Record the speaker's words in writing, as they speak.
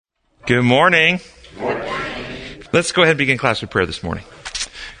Good morning. Let's go ahead and begin class with prayer this morning.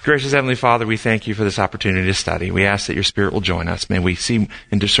 Gracious Heavenly Father, we thank you for this opportunity to study. We ask that your Spirit will join us. May we see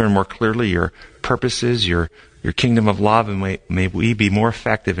and discern more clearly your purposes, your kingdom of love, and may we be more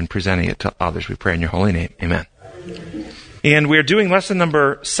effective in presenting it to others. We pray in your holy name. Amen. And we're doing lesson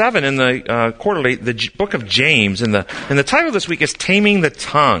number 7 in the quarterly, the book of James. And the title this week is Taming the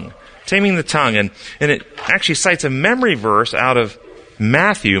Tongue. Taming the Tongue. And it actually cites a memory verse out of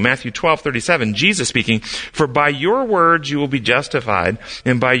Matthew 12:37, Jesus speaking, "For by your words you will be justified,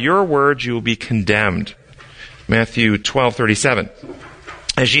 and by your words you will be condemned." Matthew 12:37.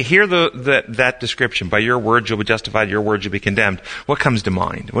 As you hear that description, by your words you'll be justified, your words you'll be condemned, what comes to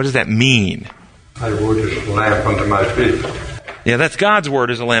mind? What does that mean? Thy word is a lamp unto my feet. Yeah, that's God's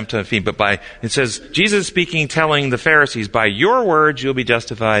word is a lamp to my feet. But it says, Jesus speaking, telling the Pharisees, by your words you'll be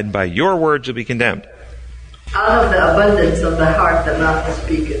justified, by your words you'll be condemned. Out of the abundance of the heart the mouth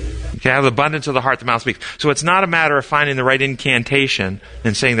speaketh. Okay, out of the abundance of the heart the mouth speaks. So it's not a matter of finding the right incantation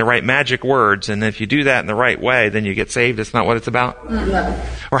and saying the right magic words, and if you do that in the right way, then you get saved. That's not what it's about? No.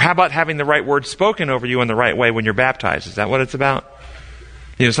 Or how about having the right words spoken over you in the right way when you're baptized? Is that what it's about?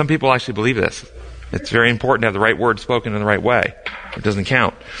 You know, some people actually believe this. It's very important to have the right words spoken in the right way. It doesn't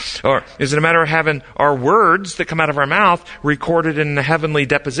count. Or is it a matter of having our words that come out of our mouth recorded in a heavenly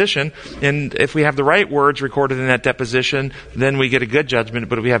deposition? And if we have the right words recorded in that deposition, then we get a good judgment.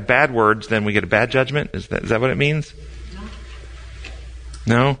 But if we have bad words, then we get a bad judgment? Is that what it means?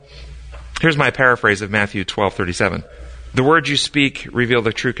 No? Here's my paraphrase of Matthew 12:37. The words you speak reveal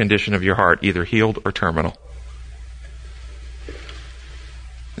the true condition of your heart, either healed or terminal.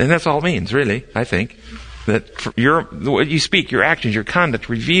 And that's all it means, really, I think. That what you speak, your actions, your conduct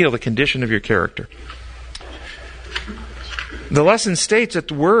reveal the condition of your character. The lesson states that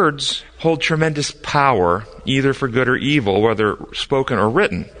the words hold tremendous power, either for good or evil, whether spoken or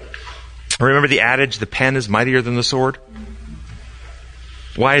written. Remember the adage, the pen is mightier than the sword?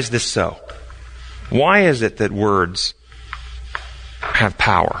 Why is this so? Why is it that words have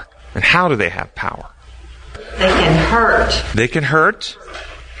power? And how do they have power? They can hurt. They can hurt.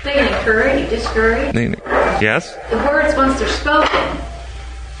 They can encourage, discourage. Yes? The words, once they're spoken,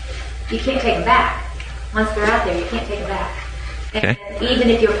 you can't take them back. Once they're out there, you can't take them back. And Okay. even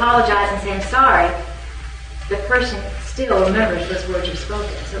if you apologize and say, I'm sorry, the person still remembers those words you've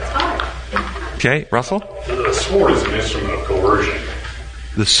spoken. So it's hard. Okay, Russell? The sword is an instrument of coercion.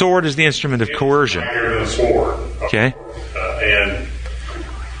 The sword is the instrument of coercion. It's mightier than a sword. Okay? And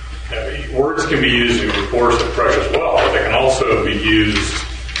words can be used in coercive pressure as well, but they can also be used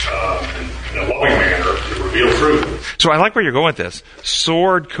in a loving manner to reveal truth. So I like where you're going with this.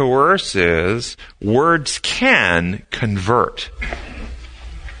 Sword coerces, words can convert.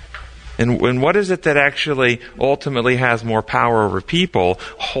 And what is it that actually ultimately has more power over people?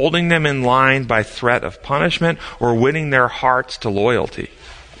 Holding them in line by threat of punishment or winning their hearts to loyalty?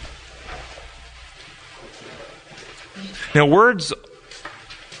 Now words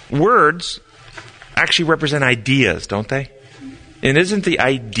actually represent ideas, don't they? And isn't the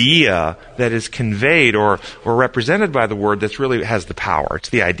idea that is conveyed or represented by the word that's really has the power? It's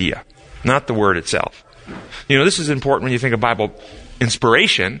the idea, not the word itself. You know, this is important when you think of Bible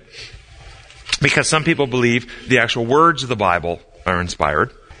inspiration, because some people believe the actual words of the Bible are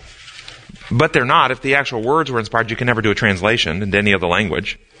inspired, but they're not. If the actual words were inspired, you can never do a translation into any other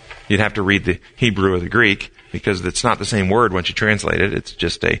language. You'd have to read the Hebrew or the Greek, because it's not the same word once you translate it. It's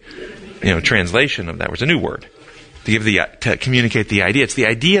just a translation of that word. It's a new word to communicate the idea. It's the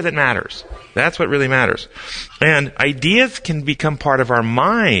idea that matters. That's what really matters. And ideas can become part of our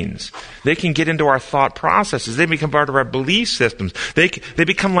minds. They can get into our thought processes. They become part of our belief systems. They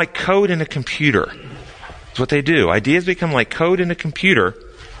become like code in a computer. That's what they do. Ideas become like code in a computer.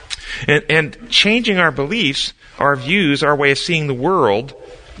 And changing our beliefs, our views, our way of seeing the world,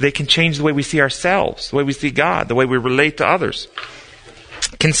 they can change the way we see ourselves, the way we see God, the way we relate to others.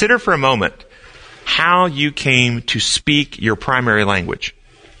 Consider for a moment how you came to speak your primary language.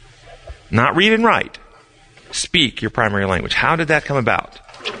 Not read and write. Speak your primary language. How did that come about?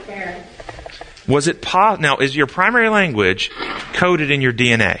 Was it now, is your primary language coded in your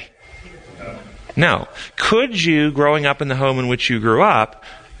DNA? No. Could you, growing up in the home in which you grew up,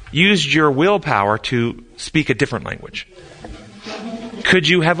 use your willpower to speak a different language? Could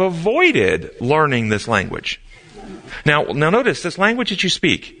you have avoided learning this language? Now notice, this language that you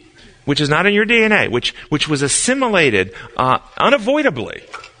speak, which is not in your DNA, which was assimilated unavoidably.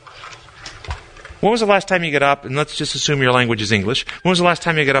 When was the last time you got up, and let's just assume your language is English, when was the last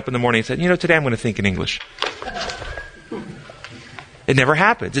time you got up in the morning and said, today I'm going to think in English? It never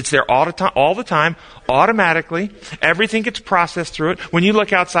happens. It's there all the time, automatically. Everything gets processed through it. When you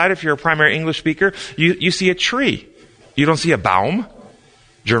look outside, if you're a primary English speaker, you see a tree. You don't see a Baum,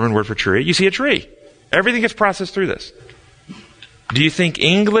 German word for tree. You see a tree. Everything gets processed through this. Do you think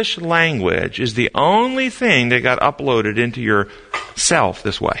English language is the only thing that got uploaded into your self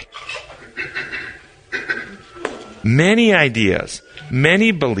this way? Many ideas,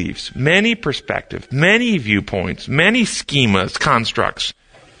 many beliefs, many perspectives, many viewpoints, many schemas, constructs,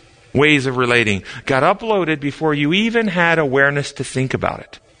 ways of relating got uploaded before you even had awareness to think about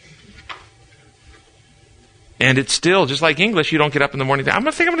it. And it's still, just like English, you don't get up in the morning and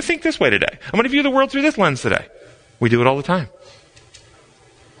say, I'm going to think this way today. I'm going to view the world through this lens today. We do it all the time.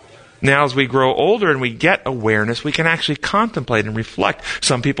 Now, as we grow older and we get awareness, we can actually contemplate and reflect.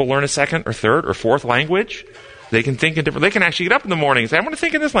 Some people learn a second or third or fourth language. They can think in different, they can actually get up in the morning and say, I'm going to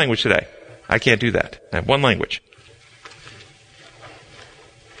think in this language today. I can't do that. I have one language.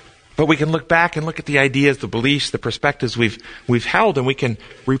 But we can look back and look at the ideas, the beliefs, the perspectives we've held, and we can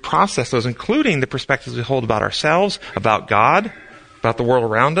reprocess those, including the perspectives we hold about ourselves, about God, about the world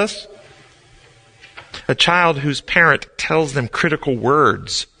around us. A child whose parent tells them critical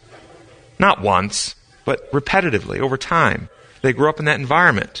words, not once, but repetitively over time. They grow up in that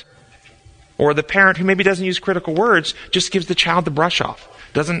environment. Or the parent who maybe doesn't use critical words just gives the child the brush off.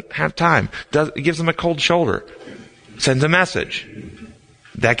 Doesn't have time. Gives them a cold shoulder. Sends a message.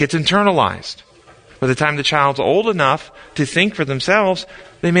 That gets internalized. By the time the child's old enough to think for themselves,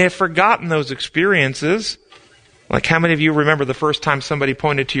 they may have forgotten those experiences. Like, how many of you remember the first time somebody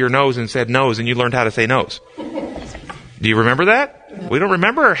pointed to your nose and said nose and you learned how to say nose? Do you remember that? No. We don't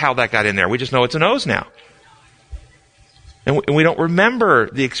remember how that got in there. We just know it's a nose now. And we don't remember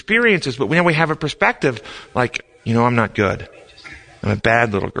the experiences, but now we have a perspective like, I'm not good. I'm a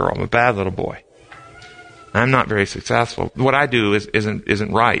bad little girl. I'm a bad little boy. I'm not very successful. What I do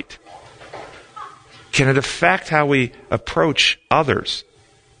isn't right. Can it affect how we approach others?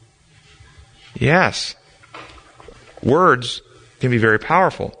 Yes. Words can be very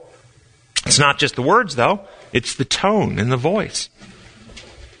powerful. It's not just the words, though. It's the tone and the voice.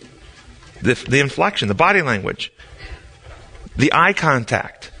 The inflection, the body language. The eye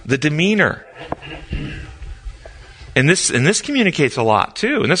contact, the demeanor. And this communicates a lot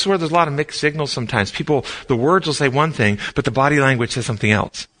too. And this is where there's a lot of mixed signals sometimes. The words will say one thing, but the body language says something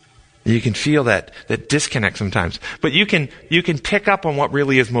else. You can feel that disconnect sometimes. But you can pick up on what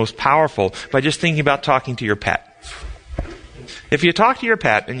really is most powerful by just thinking about talking to your pet. If you talk to your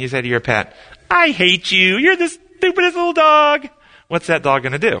pet and you say to your pet, I hate you, you're the stupidest little dog, what's that dog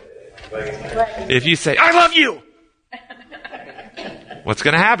going to do? If you say, I love you, what's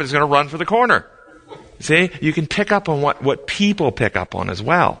going to happen? It's going to run for the corner. See? You can pick up on what people pick up on as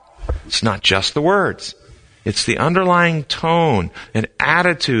well. It's not just the words. It's the underlying tone and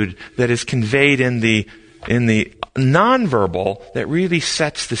attitude that is conveyed in the nonverbal that really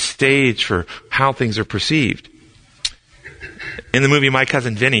sets the stage for how things are perceived. In the movie My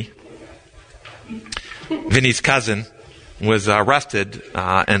Cousin Vinny, Vinny's cousin was arrested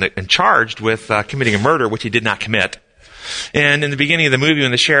and charged with committing a murder, which he did not commit. And in the beginning of the movie,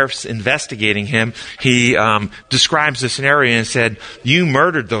 when the sheriff's investigating him, he describes the scenario and said, you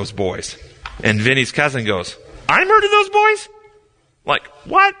murdered those boys. And Vinny's cousin goes, I murdered those boys? Like,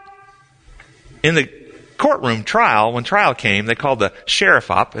 what? In the courtroom trial, when trial came, they called the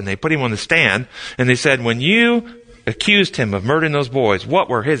sheriff up and they put him on the stand and they said, when you accused him of murdering those boys, what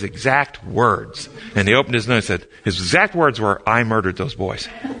were his exact words? And he opened his nose and said, his exact words were, I murdered those boys.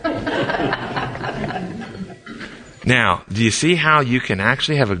 Now, do you see how you can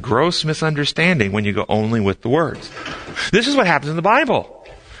actually have a gross misunderstanding when you go only with the words? This is what happens in the Bible.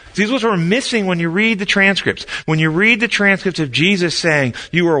 These are what we're missing when you read the transcripts. When you read the transcripts of Jesus saying,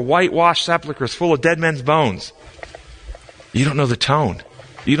 you are whitewashed sepulchres full of dead men's bones. You don't know the tone.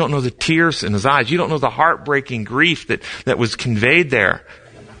 You don't know the tears in his eyes. You don't know the heartbreaking grief that was conveyed there.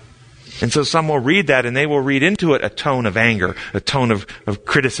 And so some will read that and they will read into it a tone of anger, a tone of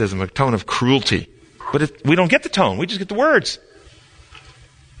criticism, a tone of cruelty. But we don't get the tone. We just get the words.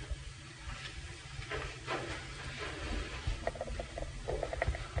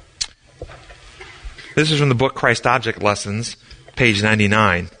 This is from the book Christ Object Lessons, page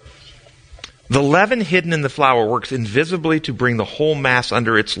 99. The leaven hidden in the flour works invisibly to bring the whole mass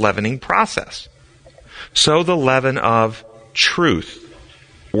under its leavening process. So the leaven of truth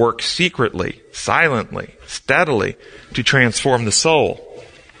works secretly, silently, steadily to transform the soul.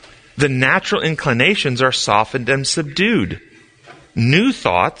 The natural inclinations are softened and subdued. New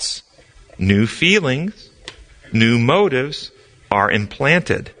thoughts, new feelings, new motives are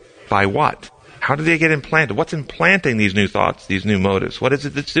implanted. By what? How do they get implanted? What's implanting these new thoughts, these new motives? What is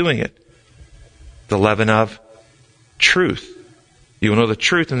it that's doing it? The leaven of truth. You will know the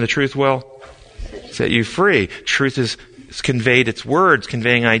truth, and the truth will set you free. Truth is conveyed, its words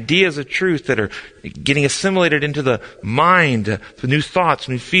conveying ideas of truth that are getting assimilated into the mind. The new thoughts,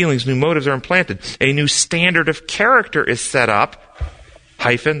 new feelings, new motives are implanted. A new standard of character is set up,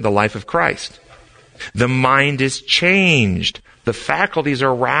 the life of Christ. The mind is changed. The faculties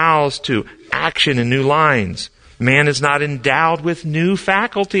are roused to action in new lines. Man is not endowed with new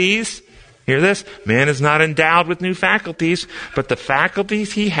faculties. Hear this? Man is not endowed with new faculties, but the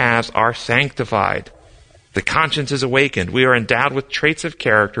faculties he has are sanctified. The conscience is awakened. We are endowed with traits of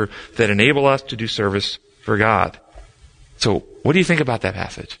character that enable us to do service for God. So, what do you think about that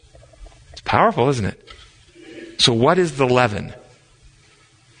passage? It's powerful, isn't it? So, what is the leaven?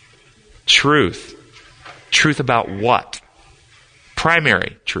 Truth. Truth about what?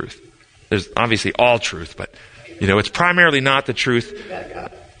 Primary truth. There's obviously all truth, but, it's primarily not the truth.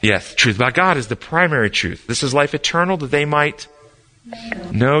 Yes, truth about God is the primary truth. This is life eternal, that they might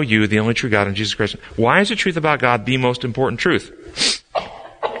know you, the only true God, and Jesus Christ. Why is the truth about God the most important truth?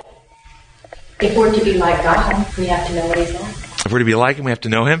 If we're to be like God, we have to know what He's like. If we're to be like Him, we have to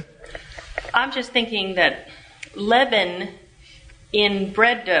know Him? I'm just thinking that leaven in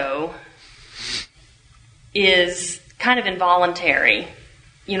bread dough is kind of involuntary.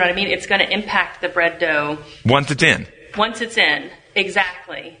 You know what I mean? It's going to impact the bread dough. Once it's in. Once it's in,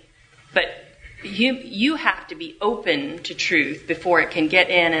 exactly. But you have to be open to truth before it can get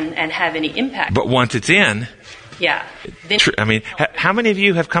in and have any impact. But once it's in... Yeah. How many of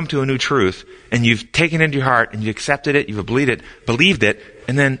you have come to a new truth and you've taken it into your heart and you accepted it, you've believed it,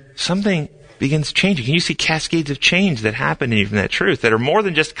 and then something begins changing? Can you see cascades of change that happen in you from that truth that are more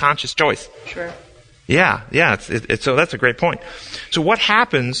than just conscious choice? Sure. Yeah. So that's a great point. So what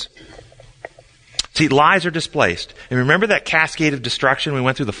happens? See, lies are displaced. And remember that cascade of destruction? We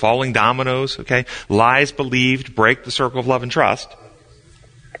went through the falling dominoes, okay? Lies believed break the circle of love and trust.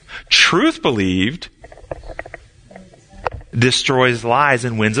 Truth believed destroys lies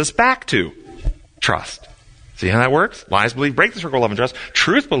and wins us back to trust. See how that works? Lies believed break the circle of love and trust.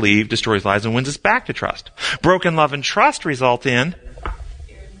 Truth believed destroys lies and wins us back to trust. Broken love and trust result in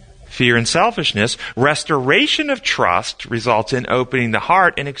fear and selfishness. Restoration of trust results in opening the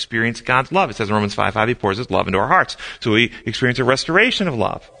heart and experience God's love. It says in Romans 5:5, He pours His love into our hearts. So we experience a restoration of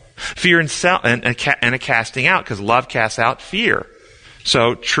love. Fear and a casting out, because love casts out fear.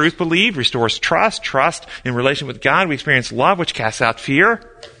 So truth believed restores trust. Trust in relation with God, we experience love, which casts out fear.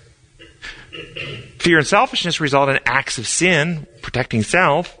 Fear and selfishness result in acts of sin, protecting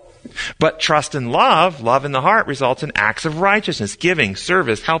self. But trust and love in the heart, results in acts of righteousness, giving,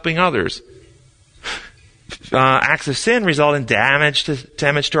 service, helping others. Acts of sin result in damage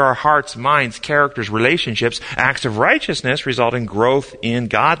to our hearts, minds, characters, relationships. Acts of righteousness result in growth in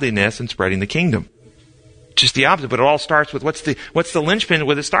godliness and spreading the kingdom. Just the opposite, but it all starts with what's the linchpin?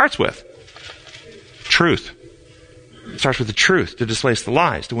 What it starts with? Truth. It starts with the truth to displace the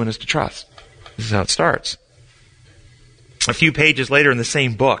lies, to win us to trust. This is how it starts. A few pages later in the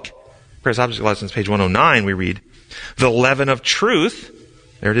same book, Prayers, Object Lessons, page 109, we read, the leaven of truth,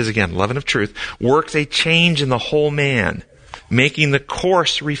 there it is again, leaven of truth, works a change in the whole man, making the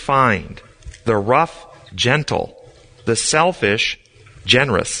coarse refined, the rough gentle, the selfish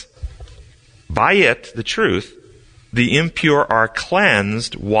generous. By it, the truth, the impure are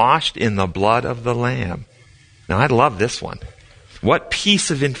cleansed, washed in the blood of the Lamb. Now, I love this one. What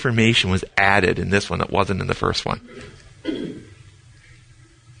piece of information was added in this one that wasn't in the first one?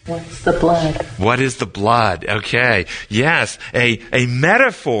 What's the blood? What is the blood? Okay. Yes. A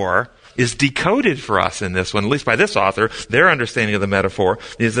metaphor is decoded for us in this one, at least by this author. Their understanding of the metaphor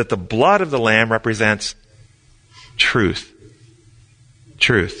is that the blood of the Lamb represents truth.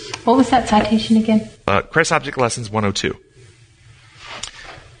 Truth. What was that citation again? Christ Object Lessons 102.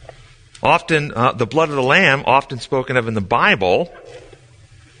 Often, the blood of the Lamb, often spoken of in the Bible,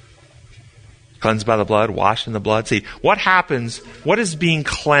 cleansed by the blood, washed in the blood. See, what happens, what is being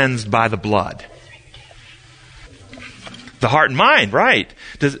cleansed by the blood? The heart and mind, right.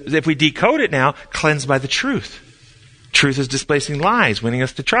 If we decode it now, cleansed by the truth. Truth is displacing lies, winning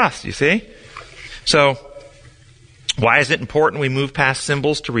us to trust, you see? So, why is it important we move past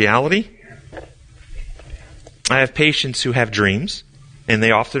symbols to reality? I have patients who have dreams, and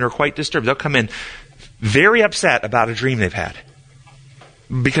they often are quite disturbed. They'll come in very upset about a dream they've had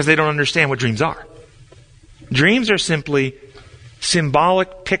because they don't understand what dreams are. Dreams are simply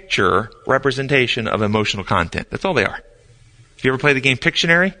symbolic picture representation of emotional content. That's all they are. If you ever play the game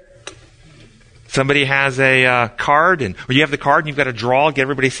Pictionary, Somebody has a card, or you have the card and you've got to draw, get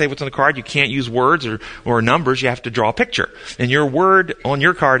everybody to say what's on the card. You can't use words or numbers. You have to draw a picture. And your word on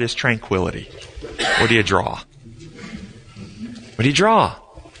your card is tranquility. What do you draw? What do you draw?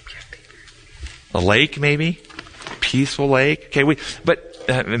 A lake, maybe? Peaceful lake? Okay,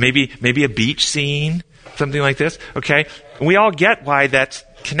 maybe a beach scene, something like this. Okay, and we all get why that's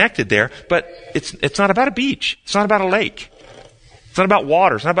connected there, but it's not about a beach. It's not about a lake. It's not about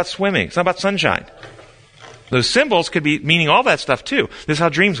water. It's not about swimming. It's not about sunshine. Those symbols could be meaning all that stuff too. This is how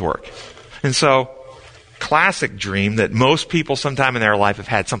dreams work. And so, classic dream that most people sometime in their life have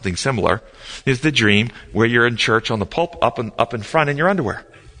had something similar is the dream where you're in church on the pulpit up in front in your underwear.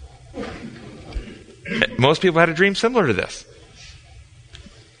 Most people had a dream similar to this.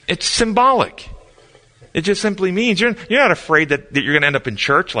 It's symbolic. It just simply means you're not afraid that you're going to end up in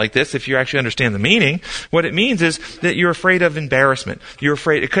church like this if you actually understand the meaning. What it means is that you're afraid of embarrassment. You're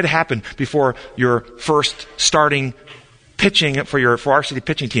afraid it could happen before your first starting pitching for your varsity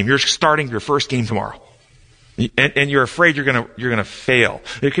pitching team. You're starting your first game tomorrow. And you're afraid you're gonna fail.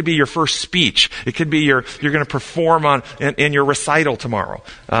 It could be your first speech. It could be you're gonna perform in your recital tomorrow.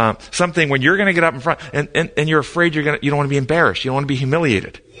 Something when you're gonna get up in front and you're afraid you don't want to be embarrassed. You don't want to be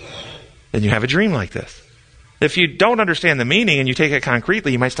humiliated. And you have a dream like this. If you don't understand the meaning and you take it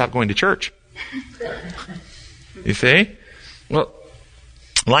concretely, you might stop going to church. You see? Well,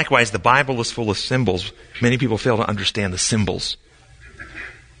 likewise, the Bible is full of symbols. Many people fail to understand the symbols.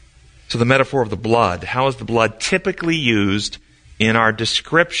 So the metaphor of the blood. How is the blood typically used in our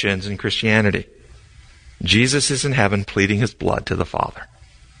descriptions in Christianity? Jesus is in heaven pleading his blood to the Father.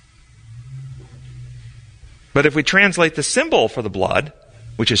 But if we translate the symbol for the blood,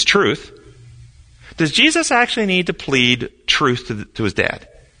 which is truth, does Jesus actually need to plead truth to his dad?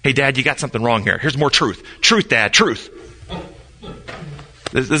 Hey, Dad, you got something wrong here. Here's more truth. Truth, Dad, truth.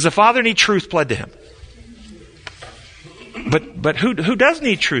 Does the Father need truth pled to him? But who does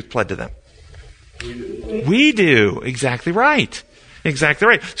need truth pled to them? We do. Exactly right. Exactly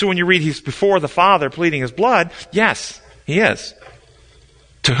right. So when you read he's before the Father pleading his blood, yes, he is.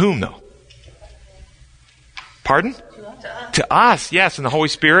 To whom, though? Pardon? To us, yes. And the Holy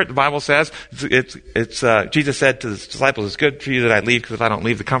Spirit, the Bible says, Jesus said to his disciples, it's good for you that I leave, because if I don't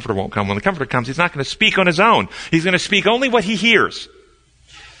leave, the Comforter won't come. When the Comforter comes, he's not going to speak on his own. He's going to speak only what he hears.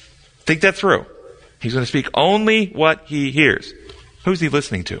 Think that through. He's going to speak only what he hears. Who's he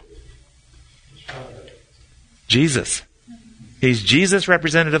listening to? Jesus. He's Jesus'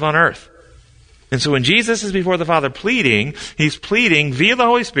 representative on earth. And so when Jesus is before the Father pleading, he's pleading via the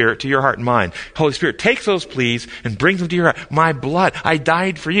Holy Spirit to your heart and mind. Holy Spirit takes those pleas and brings them to your heart. My blood, I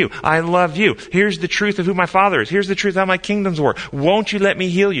died for you. I love you. Here's the truth of who my Father is. Here's the truth of how my kingdom's work. Won't you let me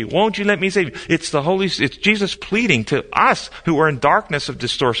heal you? Won't you let me save you? It's Jesus pleading to us who are in darkness of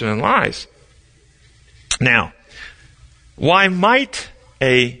distortion and lies. Now, why might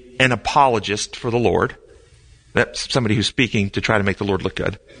an apologist for the Lord, that's somebody who's speaking to try to make the Lord look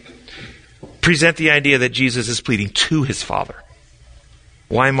good, present the idea that Jesus is pleading to his Father?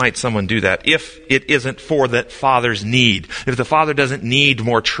 Why might someone do that if it isn't for that Father's need? If the Father doesn't need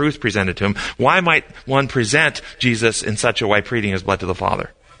more truth presented to him, why might one present Jesus in such a way, pleading his blood to the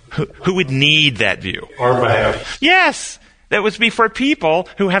Father? Who would need that view? Our behalf. Yes! That would be for people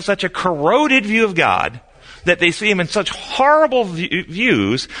who have such a corroded view of God that they see him in such horrible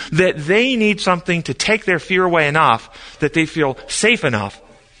views that they need something to take their fear away enough that they feel safe enough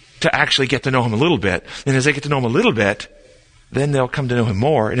to actually get to know him a little bit. And as they get to know him a little bit, then they'll come to know him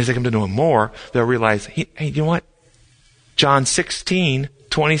more. And as they come to know him more, they'll realize, hey, you know what? John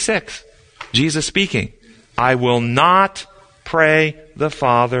 16:26. Jesus speaking. I will not pray the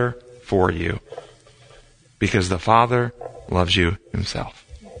Father for you, because the Father loves you himself.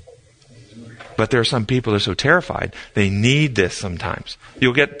 But there are some people that are so terrified, they need this sometimes.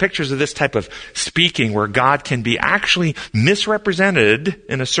 You'll get pictures of this type of speaking where God can be actually misrepresented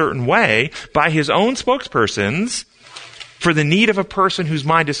in a certain way by his own spokespersons for the need of a person whose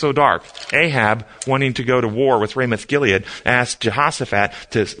mind is so dark. Ahab, wanting to go to war with Ramoth-Gilead, asked Jehoshaphat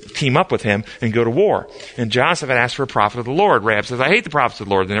to team up with him and go to war. And Jehoshaphat asked for a prophet of the Lord. Rahab says, I hate the prophets of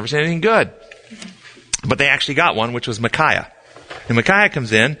the Lord. They never say anything good. But they actually got one, which was Micaiah. And Micaiah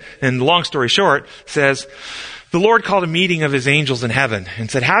comes in, and long story short, says, the Lord called a meeting of his angels in heaven and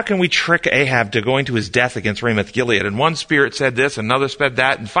said, how can we trick Ahab to going to his death against Ramoth-Gilead? And one spirit said this, another said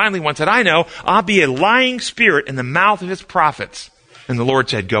that, and finally one said, I know, I'll be a lying spirit in the mouth of his prophets. And the Lord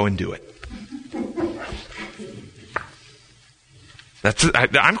said, go and do it.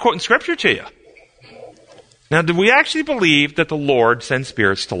 I'm quoting scripture to you. Now, do we actually believe that the Lord sends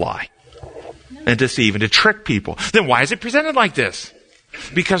spirits to lie and deceive and to trick people? Then why is it presented like this?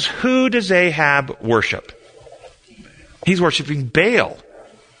 Because who does Ahab worship? He's worshiping Baal.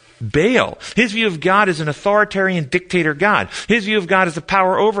 Baal. His view of God is an authoritarian dictator God. His view of God is the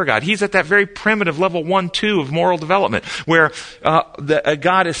power over God. He's at that very primitive level 1, 2 of moral development, where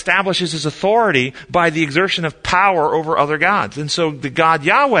God establishes his authority by the exertion of power over other gods. And so the God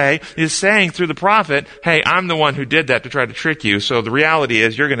Yahweh is saying through the prophet, hey, I'm the one who did that to try to trick you. So the reality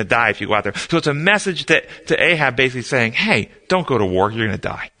is you're going to die if you go out there. So it's a message to Ahab basically saying, hey, don't go to war. You're going to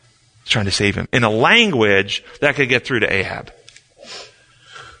die. He's trying to save him in a language that could get through to Ahab.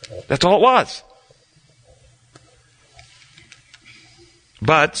 That's all it was.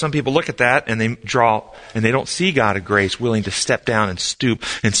 But some people look at that and they don't see God of grace willing to step down and stoop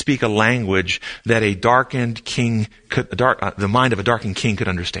and speak a language that a darkened king the mind of a darkened king could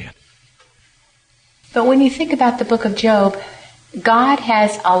understand. But when you think about the book of Job, God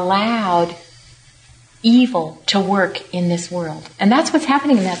has allowed evil to work in this world. And that's what's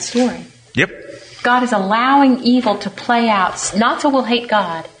happening in that story. Yep. God is allowing evil to play out, not so we'll hate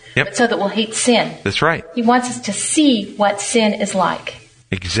God, but so that we'll hate sin. That's right. He wants us to see what sin is like.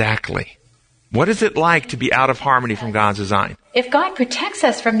 Exactly. What is it like to be out of harmony from God's design? If God protects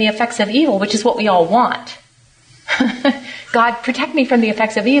us from the effects of evil, which is what we all want, God, protect me from the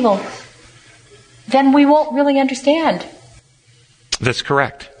effects of evil, then we won't really understand. That's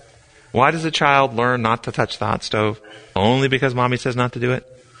correct. Why does a child learn not to touch the hot stove? Only because mommy says not to do it?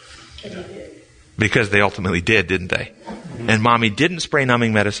 Because they ultimately did, didn't they? And mommy didn't spray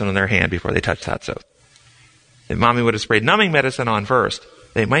numbing medicine on their hand before they touched the hot stove. If mommy would have sprayed numbing medicine on first,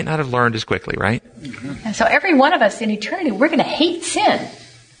 they might not have learned as quickly, right? And so every one of us in eternity, we're going to hate sin.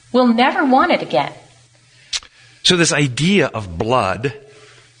 We'll never want it again. So this idea of blood,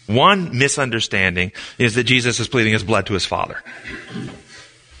 one misunderstanding is that Jesus is pleading his blood to his Father.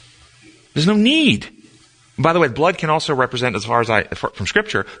 There's no need. By the way, blood can also represent, as far as from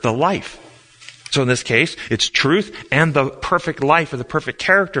Scripture, the life. So in this case, it's truth and the perfect life or the perfect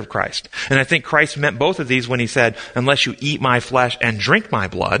character of Christ. And I think Christ meant both of these when he said, unless you eat my flesh and drink my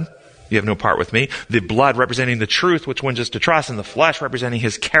blood, you have no part with me. The blood representing the truth, which wins us to trust, and the flesh representing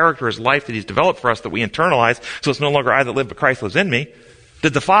his character, his life that he's developed for us that we internalize. So it's no longer I that live, but Christ lives in me.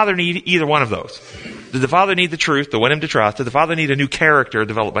 Did the Father need either one of those? Did the Father need the truth to win him to trust? Did the Father need a new character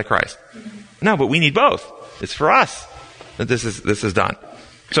developed by Christ? No, but we need both. It's for us that this is done.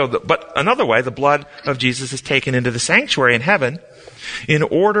 But another way, the blood of Jesus is taken into the sanctuary in heaven in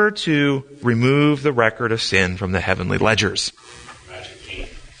order to remove the record of sin from the heavenly ledgers.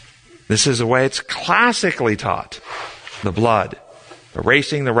 This is the way it's classically taught. The blood,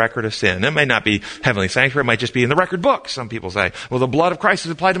 erasing the record of sin. It may not be heavenly sanctuary, it might just be in the record book. Some people say, well, the blood of Christ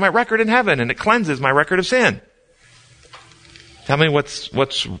is applied to my record in heaven and it cleanses my record of sin. Tell me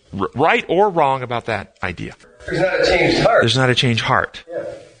what's right or wrong about that idea. There's not a changed heart. There's not a changed heart. Yeah.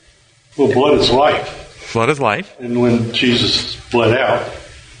 Well, blood is life. Blood is life. And when Jesus bled out,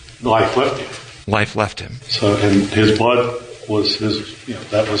 life left him. Life left him. So, and his blood was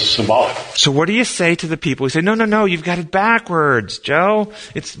that was symbolic. So what do you say to the people who say, no, you've got it backwards, Joe?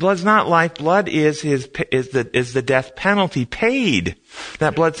 Blood's not life. Blood is the death penalty paid.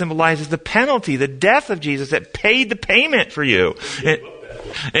 That blood symbolizes the penalty, the death of Jesus that paid the payment for you.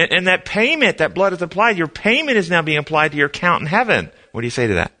 And that payment, that blood is applied. Your payment is now being applied to your account in heaven. What do you say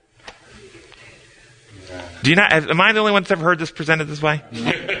to that? Am I the only one that's ever heard this presented this way?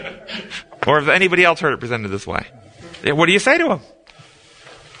 Or has anybody else heard it presented this way? What do you say to them?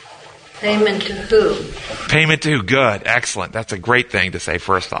 Payment to who? Payment to who? Good. Excellent. That's a great thing to say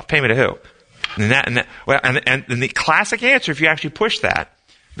first off. Payment to who? And the classic answer, if you actually push that,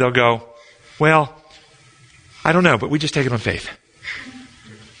 they'll go, well, I don't know, but we just take it on faith.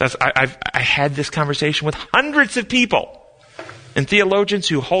 I had this conversation with hundreds of people and theologians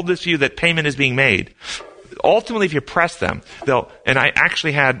who hold this view that payment is being made. Ultimately, if you press them, and I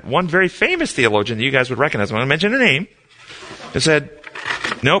actually had one very famous theologian that you guys would recognize. I'm going to mention a name. That said,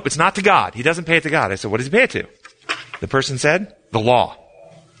 nope, it's not to God. He doesn't pay it to God. I said, what does he pay it to? The person said, the law.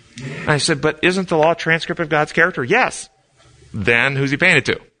 And I said, but isn't the law a transcript of God's character? Yes. Then who's he paying it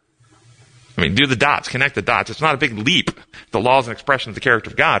to? I mean, do the dots, connect the dots. It's not a big leap. The law is an expression of the character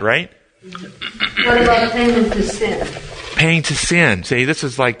of God, right? What about payment to sin? Paying to sin. See, this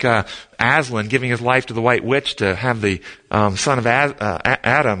is like Aslan giving his life to the White Witch to have the son of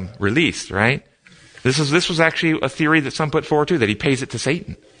Adam released, right? This was actually a theory that some put forward too, that he pays it to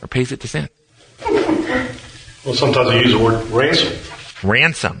Satan or pays it to sin. Well, sometimes they use the word ransom.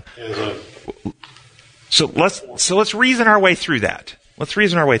 Ransom. So let's reason our way through that. Let's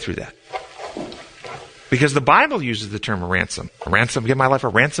reason our way through that. Because the Bible uses the term a ransom. A ransom, give my life a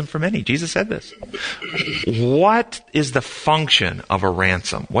ransom for many. Jesus said this. What is the function of a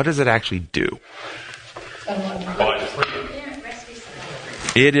ransom? What does it actually do?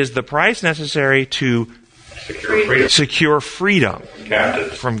 It is the price necessary to secure freedom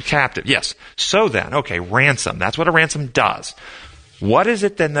from captive. Yes. So then, okay, ransom. That's what a ransom does. What is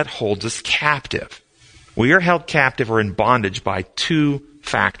it then that holds us captive? We are held captive or in bondage by two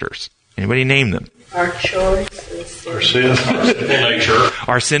factors. Anybody name them? Our choices. Our sinful nature.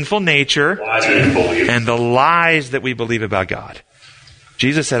 Our sinful nature Lies we believe. and the lies that we believe about God.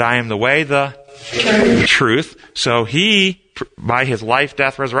 Jesus said, I am the way, the truth. So he, by his life,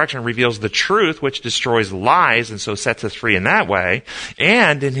 death, resurrection, reveals the truth, which destroys lies and so sets us free in that way.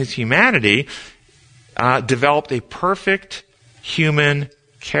 And in his humanity, developed a perfect human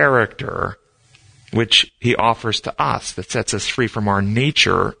character, which he offers to us, that sets us free from our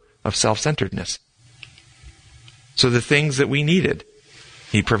nature of self-centeredness. So the things that we needed,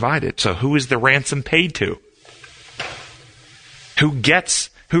 he provided. So who is the ransom paid to?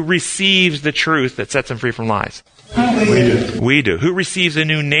 Who receives the truth that sets them free from lies? We do. Who receives a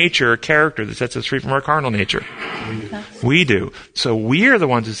new nature, character that sets us free from our carnal nature? We do. So we are the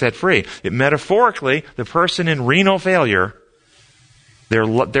ones who set free. Metaphorically, the person in renal failure,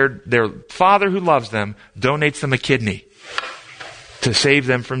 their father who loves them donates them a kidney to save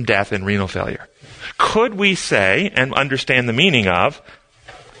them from death and renal failure. Could we say and understand the meaning of,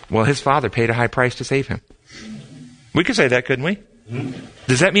 well, his father paid a high price to save him? We could say that, couldn't we?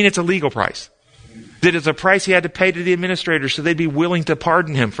 Does that mean it's a legal price? That it's a price he had to pay to the administrators so they'd be willing to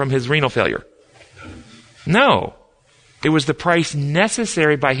pardon him from his renal failure? No. It was the price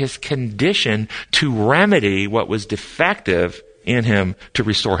necessary by his condition to remedy what was defective in him to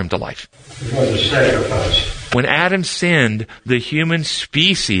restore him to life. It was a sacrifice. When Adam sinned, the human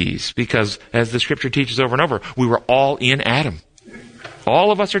species, because as the scripture teaches over and over, we were all in Adam.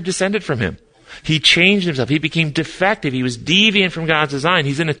 All of us are descended from him. He changed himself. He became defective. He was deviant from God's design.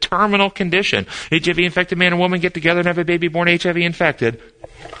 He's in a terminal condition. HIV-infected man and woman get together and have a baby born HIV-infected.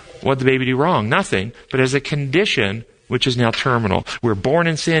 What did the baby do wrong? Nothing. But as a condition, which is now terminal. We're born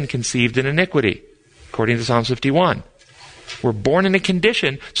in sin, conceived in iniquity, according to Psalm 51. We're born in a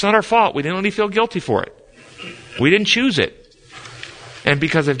condition. It's not our fault. We didn't only feel guilty for it. We didn't choose it. And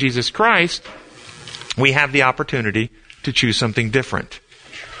because of Jesus Christ, we have the opportunity to choose something different.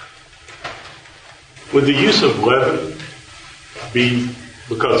 Would the use of leaven be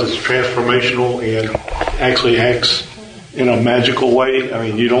because it's transformational and actually acts in a magical way? I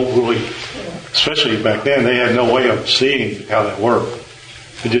mean, you don't really, especially back then, they had no way of seeing how that worked.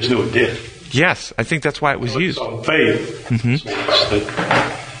 They just knew it did. Yes, I think that's why it was used. On faith.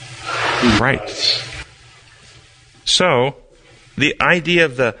 Right. So, the idea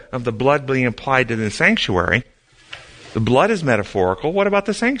of the blood being applied to the sanctuary, the blood is metaphorical. What about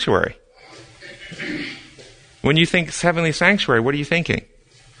the sanctuary? When you think heavenly sanctuary, what are you thinking?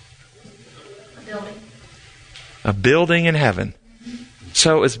 A building. A building in heaven.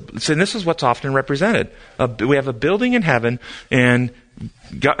 So this is what's often represented. We have a building in heaven, and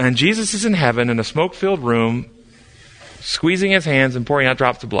Jesus is in heaven in a smoke-filled room, squeezing his hands and pouring out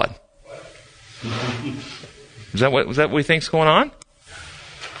drops of blood. Is that what we think's going on?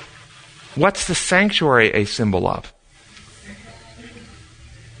 What's the sanctuary a symbol of?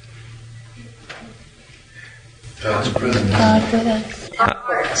 God with us. Our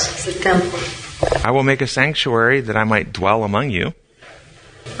hearts is the temple. I will make a sanctuary that I might dwell among you.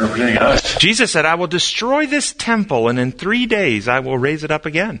 Representing us. Jesus said, I will destroy this temple, and in 3 days I will raise it up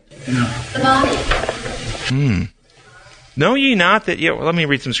again. The body. Know ye not that... let me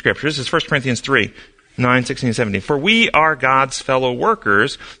read some scriptures. This is 1 Corinthians 3, 9, 16, and 17. For we are God's fellow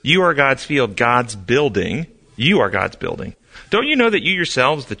workers. You are God's field, God's building. You are God's building. Don't you know that you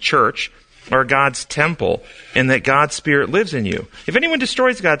yourselves, the church, are God's temple, and that God's Spirit lives in you? If anyone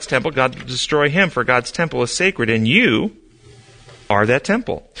destroys God's temple, God will destroy him, for God's temple is sacred, and you are that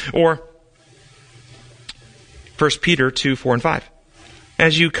temple. Or 1 Peter 2, 4, and 5.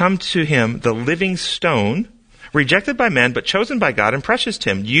 As you come to him, the living stone, rejected by men, but chosen by God and precious to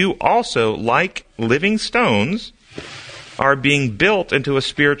him, you also, like living stones, are being built into a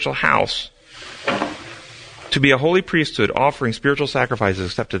spiritual house, to be a holy priesthood, offering spiritual sacrifices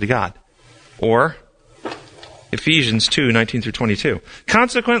accepted to God. Or Ephesians 2, 19 through 22.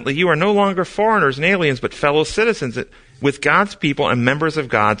 Consequently, you are no longer foreigners and aliens, but fellow citizens with God's people and members of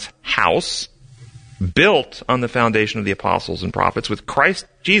God's house. built on the foundation of the apostles and prophets, with Christ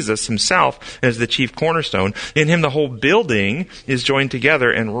Jesus himself as the chief cornerstone. In him the whole building is joined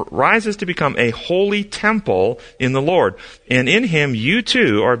together and rises to become a holy temple in the Lord. And in him you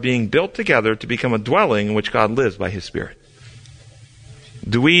too are being built together to become a dwelling in which God lives by his Spirit.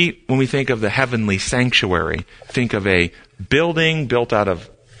 Do we, when we think of the heavenly sanctuary, think of a building built out of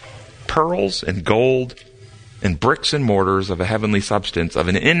pearls and gold and bricks and mortars of a heavenly substance, of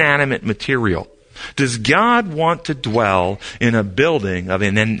an inanimate material? Does God want to dwell in a building of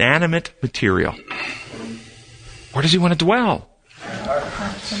an inanimate material? Where does he want to dwell?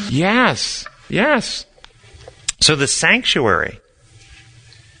 Yes. So the sanctuary,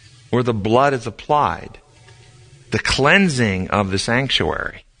 where the blood is applied, the cleansing of the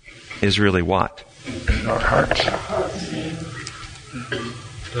sanctuary, is really what? Our hearts.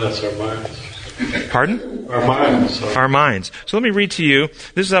 That's our minds. Pardon? Our minds. Our minds. So let me read to you.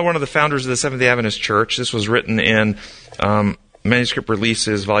 This is one of the founders of the Seventh-day Adventist Church. This was written in Manuscript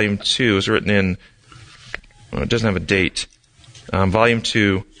Releases, Volume 2. It was written in, it doesn't have a date. Volume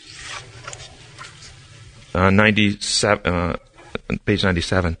 2, 97, page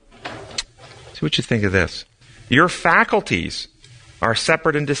 97. See what you think of this. Your faculties are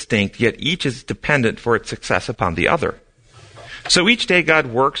separate and distinct, yet each is dependent for its success upon the other. So each day God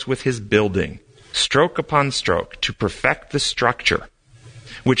works with his building, stroke upon stroke, to perfect the structure,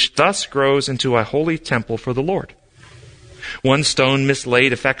 which thus grows into a holy temple for the Lord. One stone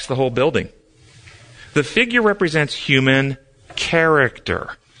mislaid affects the whole building. The figure represents human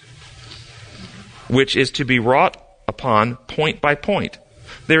character, which is to be wrought upon point by point.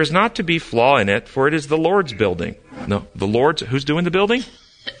 There is not to be flaw in it, for it is the Lord's building. No, the Lord's, who's doing the building?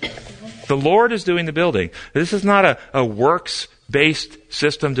 The Lord is doing the building. This is not a works-based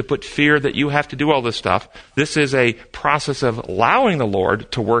system to put fear that you have to do all this stuff. This is a process of allowing the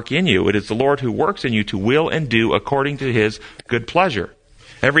Lord to work in you. It is the Lord who works in you to will and do according to his good pleasure.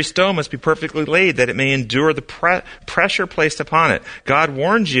 Every stone must be perfectly laid that it may endure the pressure placed upon it. God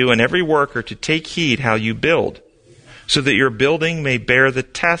warns you and every worker to take heed how you build, so that your building may bear the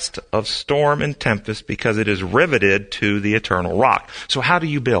test of storm and tempest, because it is riveted to the eternal rock. So how do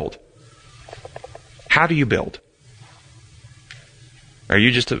you build? How do you build? Are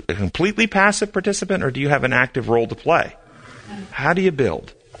you just a completely passive participant, or do you have an active role to play? How do you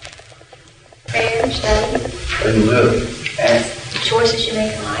build? Prayer, study, And live. the choices you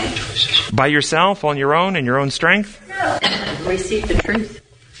make in life. By yourself, on your own, in your own strength? Receive the truth.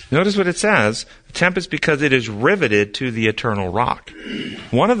 Notice what it says. The tempest, because it is riveted to the eternal rock.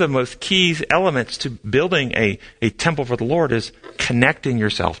 One of the most key elements to building a temple for the Lord is connecting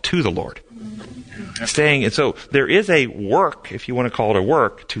yourself to the Lord. Staying, and so there is a work, if you want to call it a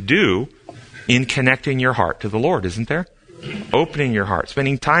work, to do in connecting your heart to the Lord, isn't there? Opening your heart,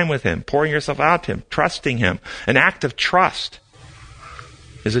 spending time with him, pouring yourself out to him, trusting him. An act of trust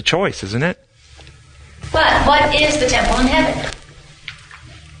is a choice, isn't it? But what is the temple in heaven?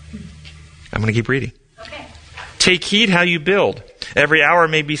 I'm going to keep reading. Okay. Take heed how you build. Every hour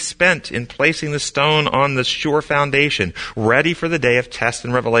may be spent in placing the stone on the sure foundation, ready for the day of test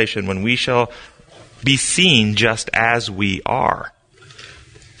and revelation, when we shall be seen just as we are.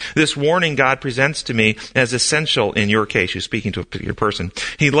 This warning God presents to me as essential in your case. You're speaking to your person.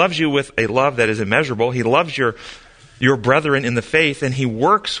 He loves you with a love that is immeasurable. He loves your brethren in the faith, and he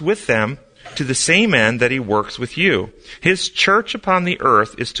works with them to the same end that he works with you. His church upon the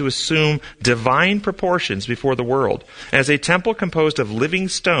earth is to assume divine proportions before the world. As a temple composed of living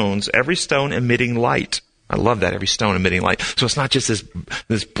stones, every stone emitting light. I love that, every stone emitting light. So it's not just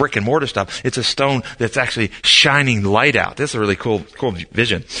this brick and mortar stuff. It's a stone that's actually shining light out. This is a really cool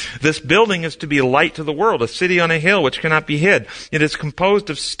vision. This building is to be a light to the world, a city on a hill which cannot be hid. It is composed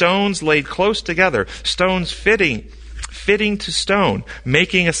of stones laid close together, stones fitting to stone,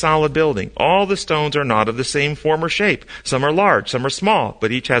 making a solid building. All the stones are not of the same form or shape. Some are large, some are small,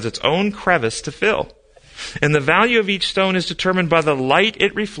 but each has its own crevice to fill. And the value of each stone is determined by the light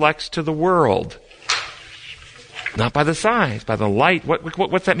it reflects to the world. Not by the size, by the light.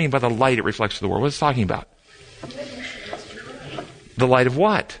 What's that mean by the light it reflects to the world? What is it talking about? The light of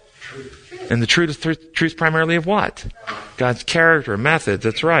what? And the truth primarily of what? God's character, methods,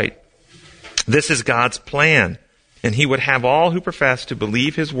 that's right. This is God's plan. And he would have all who profess to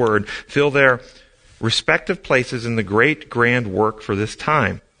believe his word fill their respective places in the great grand work for this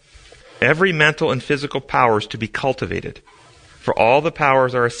time. Every mental and physical power is to be cultivated, for all the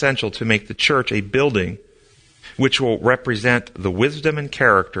powers are essential to make the church a building which will represent the wisdom and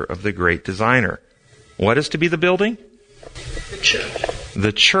character of the great designer. What is to be the building? The church.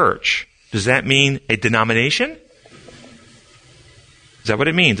 The church. Does that mean a denomination? Is that what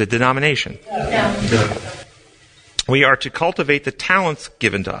it means, a denomination? No. We are to cultivate the talents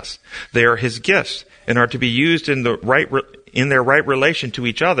given to us. They are his gifts and are to be used in their right relation to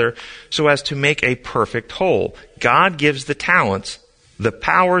each other so as to make a perfect whole. God gives the talents, the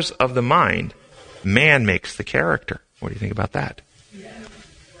powers of the mind. Man makes the character. What do you think about that?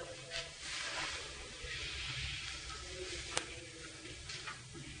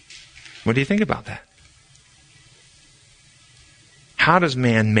 What do you think about that? How does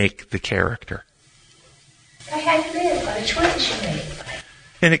man make the character? By how you live, by the choices you make.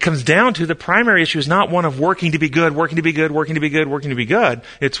 And it comes down to the primary issue is not one of working to be good, working to be good, working to be good, working to be good.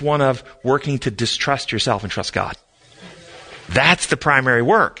 It's one of working to distrust yourself and trust God. That's the primary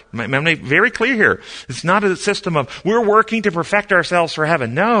work. I'm very clear here. It's not a system of we're working to perfect ourselves for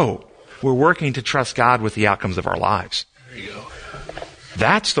heaven. No. We're working to trust God with the outcomes of our lives. There you go.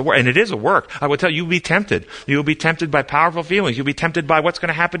 That's the work. And it is a work. I will tell you, you'll be tempted. You'll be tempted by powerful feelings. You'll be tempted by what's going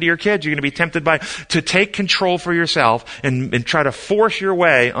to happen to your kids. You're going to be tempted to take control for yourself and try to force your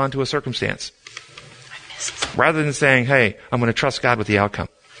way onto a circumstance. Rather than saying, hey, I'm going to trust God with the outcome.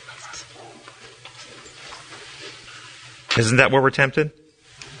 Isn't that where we're tempted?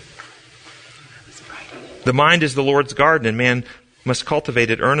 The mind is the Lord's garden, and man must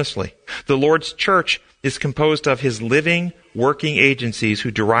cultivate it earnestly. The Lord's church is composed of his living, working agencies who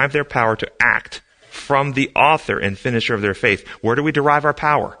derive their power to act from the author and finisher of their faith. Where do we derive our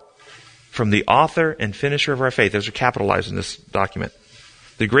power? From the author and finisher of our faith. Those are capitalized in this document.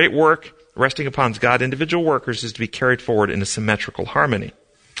 The great work resting upon God's individual workers is to be carried forward in a symmetrical harmony.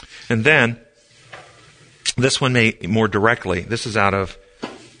 And then, this one may more directly. This is out of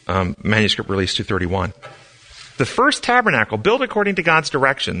Manuscript Release 231. The first tabernacle, built according to God's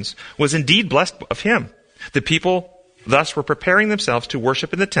directions, was indeed blessed of him. The people thus were preparing themselves to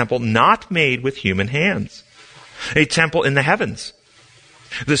worship in the temple not made with human hands, a temple in the heavens.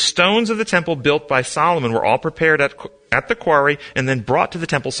 The stones of the temple built by Solomon were all prepared at the quarry and then brought to the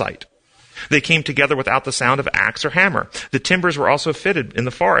temple site. They came together without the sound of axe or hammer. The timbers were also fitted in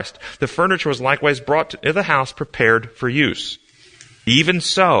the forest. The furniture was likewise brought to the house prepared for use. Even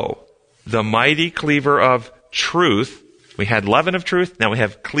so, the mighty cleaver of truth, we had leaven of truth, now we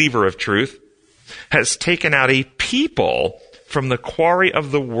have cleaver of truth, has taken out a people from the quarry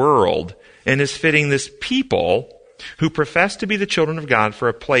of the world and is fitting this people who profess to be the children of God for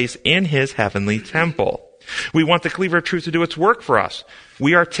a place in his heavenly temple. We want the cleaver of truth to do its work for us.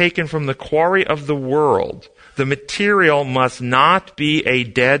 We are taken from the quarry of the world. The material must not be a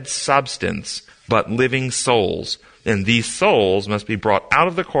dead substance, but living souls. And these souls must be brought out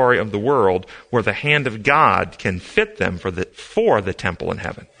of the quarry of the world where the hand of God can fit them for the temple in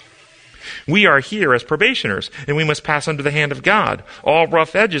heaven. We are here as probationers, and we must pass under the hand of God. All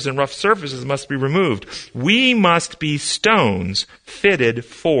rough edges and rough surfaces must be removed. We must be stones fitted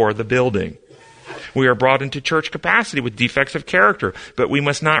for the building. We are brought into church capacity with defects of character, but we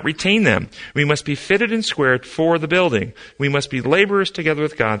must not retain them. We must be fitted and squared for the building. We must be laborers together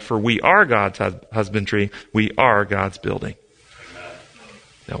with God, for we are God's husbandry. We are God's building.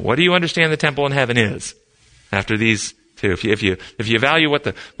 Now, what do you understand the temple in heaven is? After these two, if you value what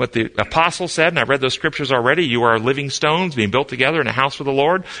the apostle said, and I've read those scriptures already, you are living stones being built together in a house for the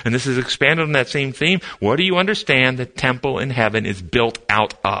Lord, and this is expanded on that same theme. What do you understand the temple in heaven is built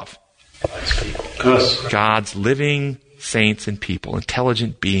out of? God's living saints and people,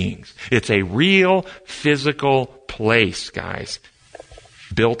 intelligent beings. It's a real physical place, guys,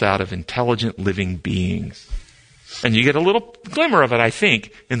 built out of intelligent living beings. And you get a little glimmer of it, I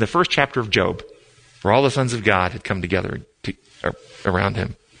think, in the first chapter of Job, where all the sons of God had come together around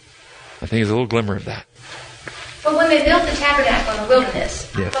him. I think there's a little glimmer of that. But when they built the tabernacle in the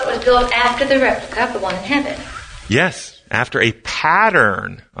wilderness, yes. What was built after the replica of the one in heaven? Yes. After a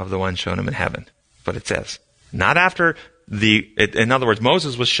pattern of the one shown him in heaven. But it says, not after in other words,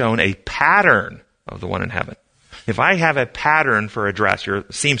 Moses was shown a pattern of the one in heaven. If I have a pattern for a dress, you're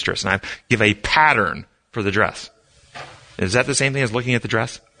a seamstress, and I give a pattern for the dress. Is that the same thing as looking at the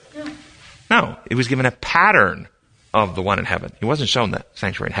dress? No. It was given a pattern of the one in heaven. He wasn't shown the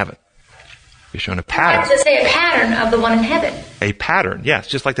sanctuary in heaven. He was shown a pattern. Why does it say a pattern of the one in heaven? A pattern, yes.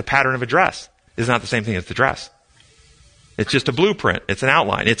 Just like the pattern of a dress is not the same thing as the dress. It's just a blueprint. It's an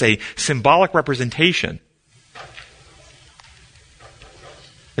outline. It's a symbolic representation.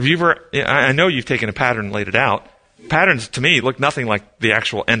 Have you ever, I know you've taken a pattern and laid it out. Patterns, to me, look nothing like the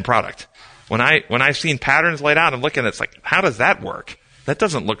actual end product. When I've seen patterns laid out, I'm looking, it's like, how does that work? That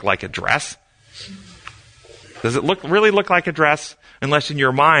doesn't look like a dress. Does it really look like a dress? Unless in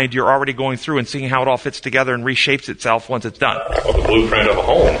your mind, you're already going through and seeing how it all fits together and reshapes itself once it's done. Or the blueprint of a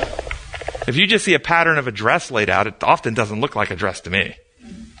home. If you just see a pattern of a dress laid out, it often doesn't look like a dress to me.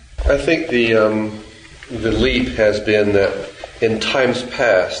 I think the leap has been that in times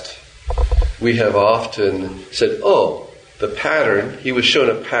past, we have often said, oh, the pattern, he was shown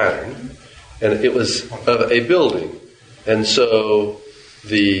a pattern, and it was of a building. And so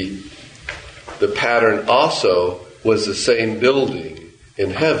the pattern also was the same building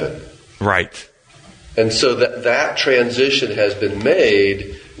in heaven. Right. And so that transition has been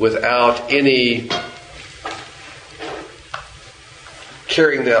made without any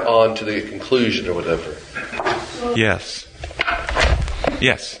carrying that on to the conclusion or whatever. Yes.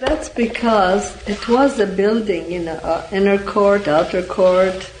 Yes. That's because it was a building, inner court, outer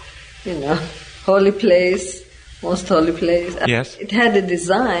court, holy place, most holy place. Yes. It had a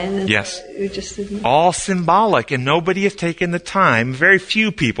design. And yes. You just didn't. All symbolic, and nobody has taken the time, very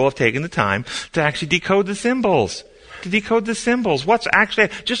few people have taken the time to actually decode the symbols. What's actually,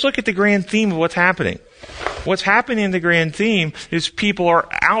 just look at the grand theme of what's happening. What's happening in the grand theme is people are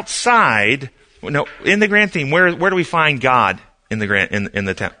outside. No, in the grand theme, where do we find God in the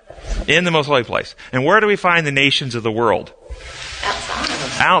in the most holy place? And where do we find the nations of the world?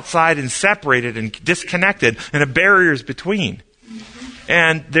 Outside and separated and disconnected, and a barriers between.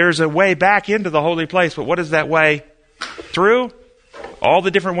 And there's a way back into the holy place, but what is that way through? All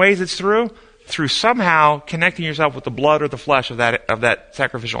the different ways it's through somehow connecting yourself with the blood or the flesh of that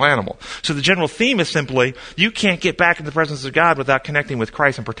sacrificial animal. So the general theme is simply, you can't get back in the presence of God without connecting with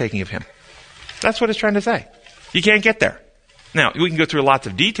Christ and partaking of Him. That's what it's trying to say. You can't get there. Now, we can go through lots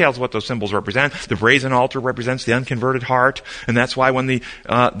of details of what those symbols represent. The brazen altar represents the unconverted heart, and that's why when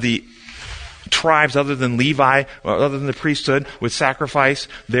the tribes other than Levi, other than the priesthood, would sacrifice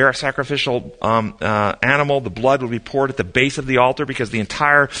their sacrificial animal, the blood would be poured at the base of the altar because the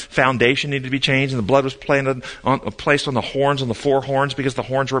entire foundation needed to be changed, and the blood was placed on the horns, on the four horns, because the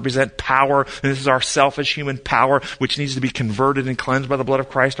horns represent power, and this is our selfish human power, which needs to be converted and cleansed by the blood of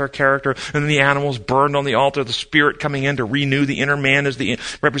Christ, our character. And then the animals burned on the altar, the spirit coming in to renew the inner man is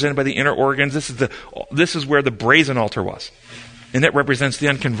represented by the inner organs. This is where the brazen altar was. And that represents the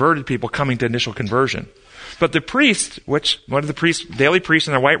unconverted people coming to initial conversion. But the priests, what do the priests, daily priests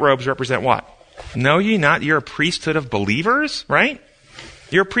in their white robes represent what? Know ye not you're a priesthood of believers, right?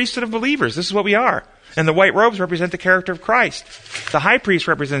 You're a priesthood of believers. This is what we are. And the white robes represent the character of Christ. The high priest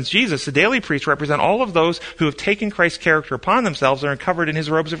represents Jesus. The daily priests represent all of those who have taken Christ's character upon themselves and are covered in His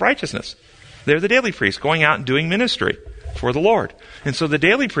robes of righteousness. They're the daily priests going out and doing ministry for the Lord. And so the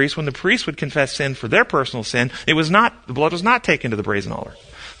daily priest, when the priest would confess sin for their personal sin, the blood was not taken to the brazen altar.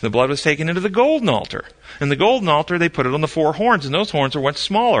 The blood was taken into the golden altar. And the golden altar, they put it on the four horns, and those horns are much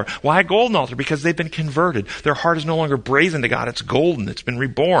smaller. Why a golden altar? Because they've been converted. Their heart is no longer brazen to God. It's golden. It's been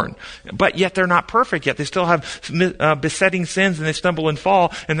reborn. But yet they're not perfect yet. They still have besetting sins, and they stumble and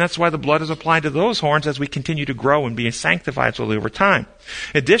fall, and that's why the blood is applied to those horns as we continue to grow and be sanctified slowly over time.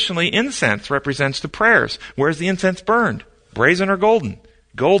 Additionally, incense represents the prayers. Where's the incense burned? Brazen or golden?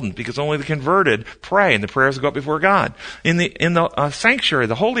 Golden, because only the converted pray, and the prayers go up before God. In the sanctuary,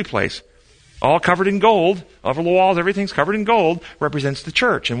 the holy place, all covered in gold, over the walls, everything's covered in gold, represents the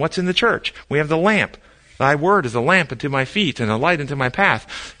church. And what's in the church? We have the lamp. Thy word is a lamp unto my feet and a light unto my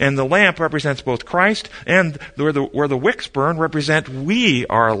path. And the lamp represents both Christ, and where the wicks burn represent we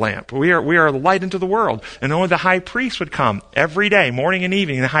are a lamp. We are a light into the world. And only the high priest would come every day, morning and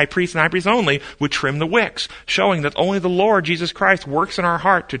evening. The high priest and high priest only would trim the wicks, showing that only the Lord Jesus Christ works in our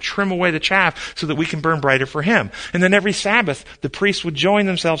heart to trim away the chaff so that we can burn brighter for Him. And then every Sabbath, the priests would join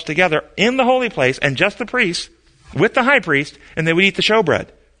themselves together in the holy place, and just the priests, with the high priest, and they would eat the showbread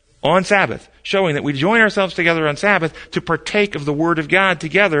on Sabbath, showing that we join ourselves together on Sabbath to partake of the Word of God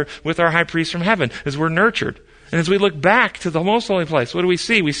together with our high priest from heaven as we're nurtured. And as we look back to the most holy place, what do we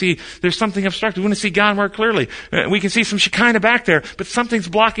see? We see there's something obstructed. We want to see God more clearly. We can see some Shekinah back there, but something's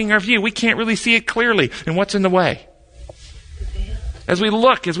blocking our view. We can't really see it clearly. And what's in the way? As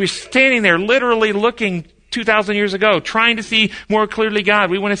we're standing there literally looking 2,000 years ago, trying to see more clearly God,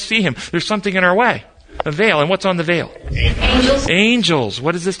 we want to see Him. There's something in our way. A veil. And what's on the veil? Angels. Angels.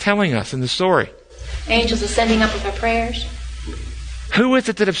 What is this telling us in the story? Angels ascending up with our prayers. Who is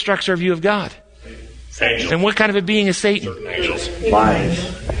it that obstructs our view of God? Angels. And what kind of a being is Satan? Angels. Lies.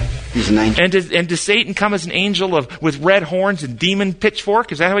 He's an angel. And does Satan come as an angel with red horns and demon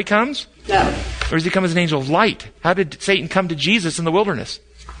pitchfork? Is that how he comes? No. Or does he come as an angel of light? How did Satan come to Jesus in the wilderness?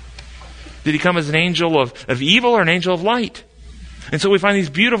 Did he come as an angel of evil or an angel of light? And so we find these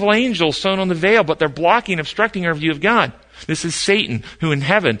beautiful angels sewn on the veil, but they're blocking, obstructing our view of God. This is Satan, who in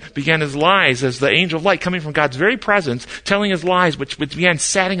heaven began his lies as the angel of light, coming from God's very presence, telling his lies, which began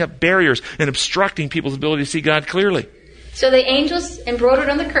setting up barriers and obstructing people's ability to see God clearly. So the angels embroidered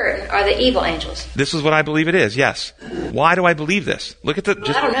on the curtain are the evil angels. This is what I believe it is, yes. Why do I believe this? Look at the...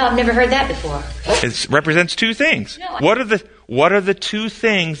 Well, I don't know. I've never heard that before. It represents two things. No, What are the two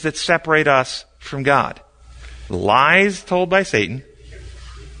things that separate us from God? Lies told by Satan.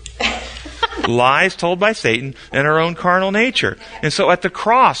 Lies told by Satan and our own carnal nature. And so at the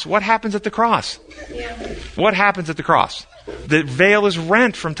cross, what happens at the cross? What happens at the cross? The veil is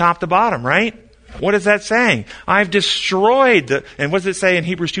rent from top to bottom, right? What is that saying? I've destroyed and what does it say in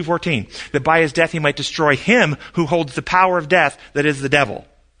Hebrews 2:14? That by his death he might destroy him who holds the power of death, that is the devil.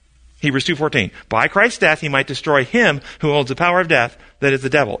 Hebrews 2:14. By Christ's death he might destroy him who holds the power of death, that is the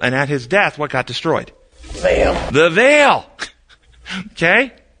devil. And at his death, what got destroyed? Veil. The veil.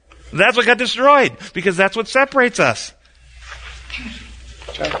 Okay? That's what got destroyed, because that's what separates us.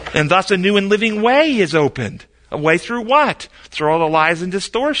 And thus a new and living way is opened. A way through what? Through all the lies and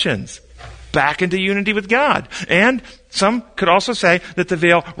distortions. Back into unity with God. And some could also say that the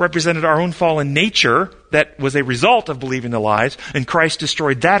veil represented our own fallen nature that was a result of believing the lies, and Christ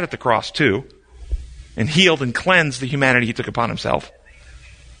destroyed that at the cross too, and healed and cleansed the humanity he took upon himself.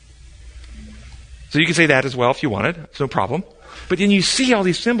 So you can say that as well if you wanted. It's no problem. But then you see all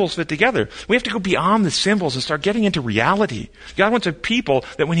these symbols fit together. We have to go beyond the symbols and start getting into reality. God wants a people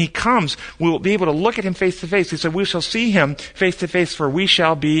that when he comes, we'll be able to look at him face to face. He said, we shall see him face to face, for we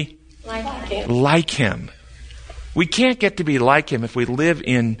shall be like him. We can't get to be like him if we live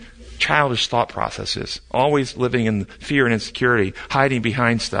in childish thought processes, always living in fear and insecurity, hiding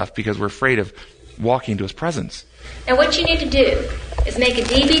behind stuff because we're afraid of walking into his presence. And what you need to do is make a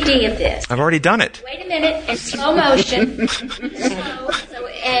DVD of this. I've already done it. Wait a minute, in slow motion,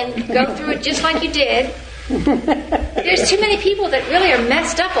 and go through it just like you did. There's too many people that really are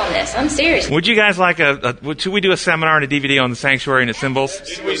messed up on this. I'm serious. Would you guys like should we do a seminar and a DVD on the sanctuary and its symbols?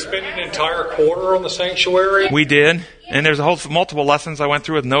 Didn't we spend an entire quarter on the sanctuary? We did. And there's multiple lessons I went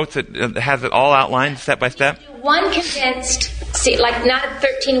through with notes that has it all outlined step by step. One condensed, like not a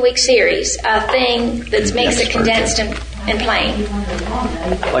 13-week series, a thing that makes it condensed and plain.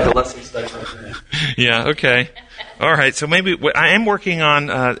 Like a lesson study. Yeah, okay. All right, so maybe I am working on,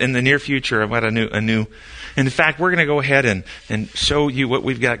 in the near future, I've got a new, and in fact, we're going to go ahead and show you what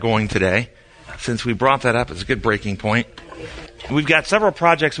we've got going today. Since we brought that up, it's a good breaking point. We've got several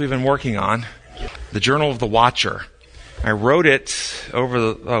projects we've been working on. The Journal of the Watcher. I wrote it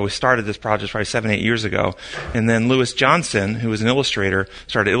we started this project probably 7-8 years ago. And then Lewis Johnson, who was an illustrator,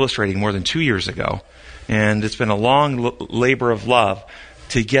 started illustrating more than 2 years ago. And it's been a long labor of love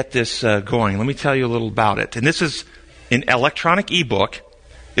to get this going. Let me tell you a little about it. And this is an electronic ebook,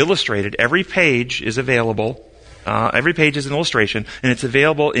 illustrated. Every page is available. Every page is an illustration, and it's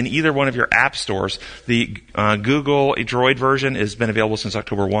available in either one of your app stores. The Google Droid version has been available since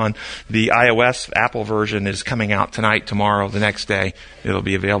October 1. The iOS Apple version is coming out tonight, tomorrow, the next day. It'll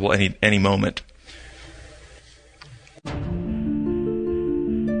be available any moment.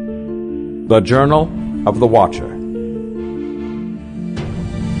 The Journal of the Watcher.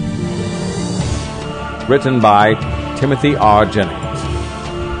 Written by Timothy R. Jennings.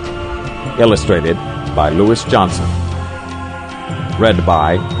 Illustrated by Lewis Johnson. Read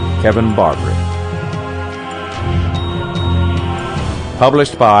by Kevin Barbary.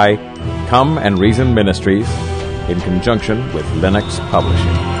 Published by Come and Reason Ministries in conjunction with Linux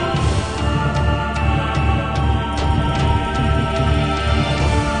Publishing.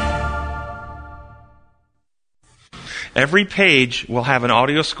 Every page will have an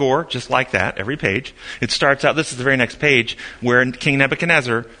audio score, just like that, every page. It starts out, this is the very next page, where King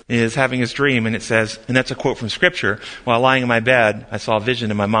Nebuchadnezzar is having his dream, and it says, and that's a quote from Scripture, while lying in my bed, I saw a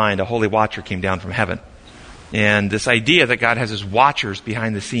vision in my mind, a holy watcher came down from heaven. And this idea that God has his watchers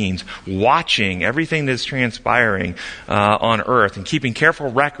behind the scenes, watching everything that's transpiring on earth and keeping careful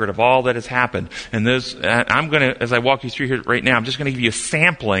record of all that has happened. And those, I'm going to, as I walk you through here right now, I'm just going to give you a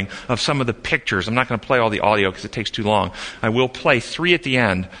sampling of some of the pictures. I'm not going to play all the audio because it takes too long. I will play 3 at the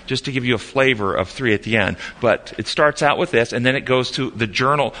end just to give you a flavor of 3 at the end. But it starts out with this, and then it goes to the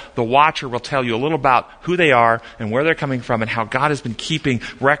journal. The watcher will tell you a little about who they are and where they're coming from and how God has been keeping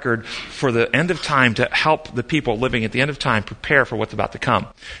record for the end of time to help the people living at the end of time prepare for what's about to come.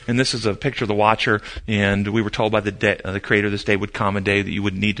 And this is a picture of the watcher, and we were told by the Creator this day would come, a day that you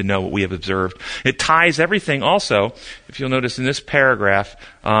would need to know what we have observed. It ties everything also, if you'll notice in this paragraph,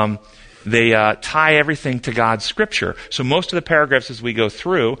 they tie everything to God's Scripture. So most of the paragraphs as we go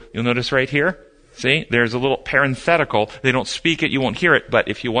through, you'll notice right here, see, there's a little parenthetical. They don't speak it, you won't hear it, but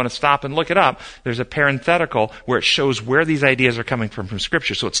if you want to stop and look it up, there's a parenthetical where it shows where these ideas are coming from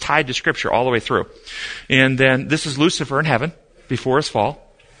Scripture. So it's tied to Scripture all the way through. And then this is Lucifer in heaven before his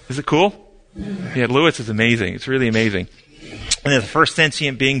fall. Is it cool? Yeah, Lewis is amazing. It's really amazing. And the first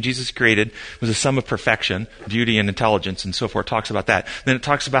sentient being Jesus created was a sum of perfection, beauty, and intelligence, and so forth. It talks about that. Then it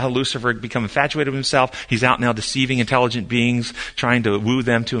talks about how Lucifer had become infatuated with himself. He's out now deceiving intelligent beings, trying to woo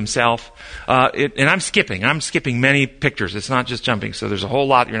them to himself. And I'm skipping many pictures. It's not just jumping, so there's a whole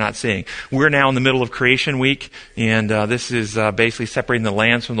lot you're not seeing. We're now in the middle of Creation Week, and this is basically separating the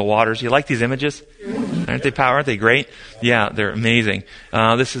lands from the waters. You like these images? Aren't they great? Yeah, they're amazing.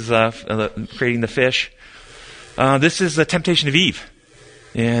 This is creating the fish. This is the temptation of Eve,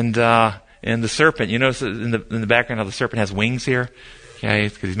 and the serpent. You notice in the background how the serpent has wings here, okay?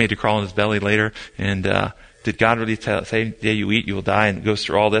 Because he's made to crawl on his belly later. And did God really say, "The day you eat, you will die"? And it goes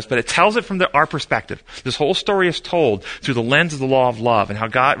through all this, but it tells it from our perspective. This whole story is told through the lens of the law of love, and how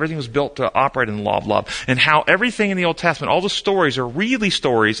everything was built to operate in the law of love, and how everything in the Old Testament, all the stories are really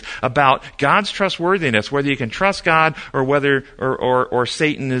stories about God's trustworthiness, whether you can trust God or whether or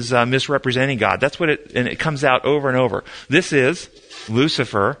Satan is misrepresenting God. That's what it comes out over and over. This is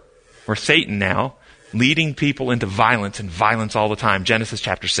Lucifer, or Satan now, leading people into violence, and violence all the time. Genesis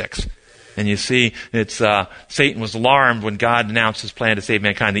chapter 6. And you see, it's Satan was alarmed when God announced his plan to save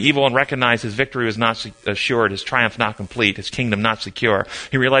mankind. The evil one recognized his victory was not assured, his triumph not complete, his kingdom not secure.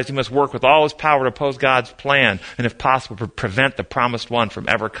 He realized he must work with all his power to oppose God's plan, and if possible, prevent the promised one from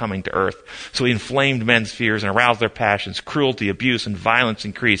ever coming to earth. So he inflamed men's fears and aroused their passions. Cruelty, abuse, and violence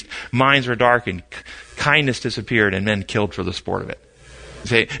increased. Minds were darkened. Kindness disappeared, and men killed for the sport of it.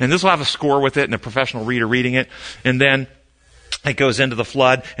 See? And this will have a score with it, and a professional reader reading it. And then it goes into the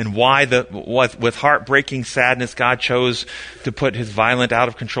flood, and why with heartbreaking sadness God chose to put his violent,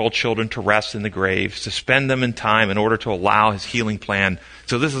 out-of-control children to rest in the grave, suspend them in time in order to allow his healing plan.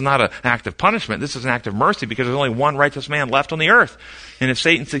 So this is not an act of punishment. This is an act of mercy, because there's only one righteous man left on the earth. And if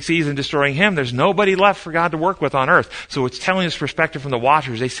Satan succeeds in destroying him, there's nobody left for God to work with on earth. So it's telling us perspective from the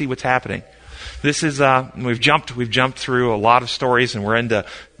watchers. They see what's happening. This is we've jumped through a lot of stories, and we're into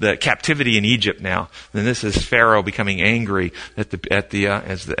the captivity in Egypt now. And this is Pharaoh becoming angry at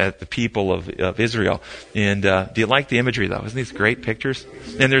the people of Israel. And do you like the imagery though? Isn't these great pictures?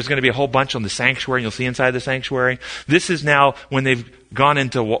 And there's going to be a whole bunch on the sanctuary, and you'll see inside the sanctuary. This is now when they've gone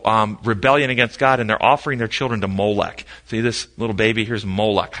into rebellion against God, and they're offering their children to Molech. See this little baby? Here's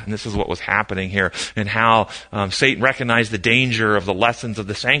Molech. And this is what was happening here, and how Satan recognized the danger of the lessons of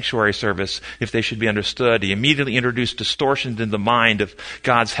the sanctuary service if they should be understood. He immediately introduced distortions in the mind of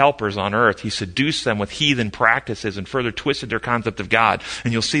God's helpers on earth. He seduced them with heathen practices and further twisted their concept of God.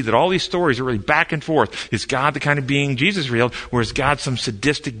 And you'll see that all these stories are really back and forth. Is God the kind of being Jesus revealed, or is God some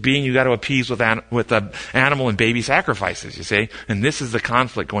sadistic being you got to appease with animal and baby sacrifices, you see? And this is the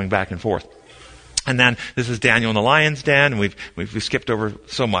conflict going back and forth. And then this is Daniel in the lion's den, and we've skipped over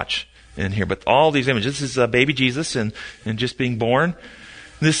so much in here. But all these images, this is baby Jesus and just being born.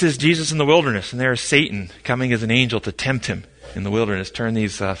 This is Jesus in the wilderness, and there is Satan coming as an angel to tempt him in the wilderness, turn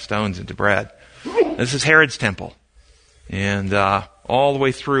these stones into bread. This is Herod's temple. And all the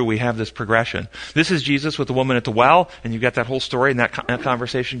way through, we have this progression. This is Jesus with the woman at the well, and you've got that whole story and that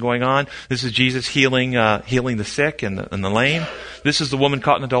conversation going on. This is Jesus healing the sick and the lame. This is the woman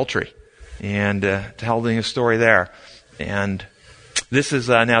caught in adultery, and telling a story there. And this is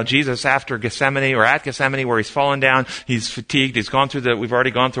now Jesus after Gethsemane, or at Gethsemane, where he's fallen down. He's fatigued. We've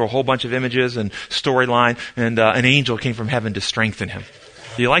already gone through a whole bunch of images and storyline, and an angel came from heaven to strengthen him.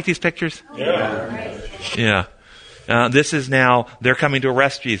 Do you like these pictures? Yeah. Yeah. This is now, they're coming to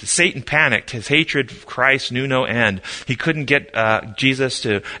arrest Jesus. Satan panicked. His hatred of Christ knew no end. He couldn't get Jesus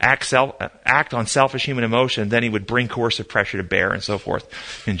to act on selfish human emotion. Then he would bring coercive pressure to bear, and so forth.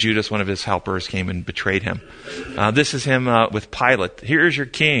 And Judas, one of his helpers, came and betrayed him. This is him with Pilate. Here is your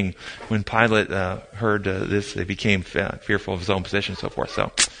king. When Pilate heard this, he became fearful of his own position, and so forth.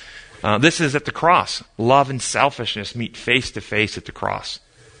 So this is at the cross. Love and selfishness meet face to face at the cross.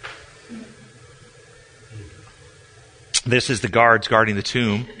 This is the guards guarding the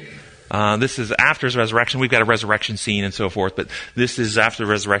tomb. This is after his resurrection. We've got a resurrection scene and so forth, but this is after the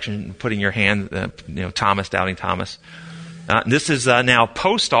resurrection, putting your hand, Thomas, doubting Thomas. This is now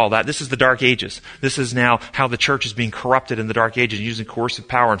post all that. This is the Dark Ages. This is now how the church is being corrupted in the Dark Ages, using coercive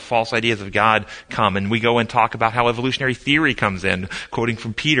power and false ideas of God come. And we go and talk about how evolutionary theory comes in, quoting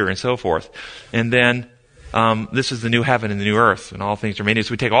from Peter and so forth. And then this is the new heaven and the new earth, and all things are made new.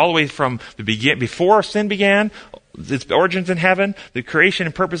 So we take all the way from the before sin began, its origins in heaven, the creation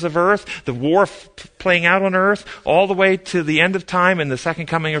and purpose of earth, the war playing out on earth, all the way to the end of time and the second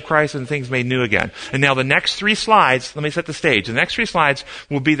coming of Christ, and things made new again. And now the next 3 slides, let me set the stage. The next 3 slides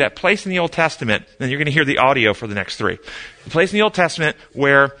will be that place in the Old Testament, and you're going to hear the audio for the next 3. The place in the Old Testament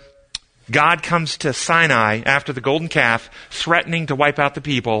where God comes to Sinai after the golden calf, threatening to wipe out the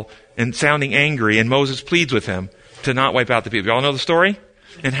people and sounding angry, and Moses pleads with him. to not wipe out the people. You all know the story?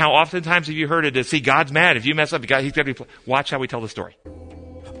 And how oftentimes have you heard it? See, God's mad. If you mess up, he's got to be... Watch how we tell the story.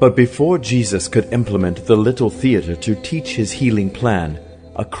 But before Jesus could implement the little theater to teach his healing plan,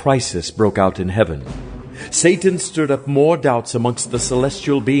 a crisis broke out in heaven. Satan stirred up more doubts amongst the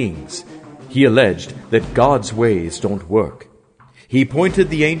celestial beings. He alleged that God's ways don't work. He pointed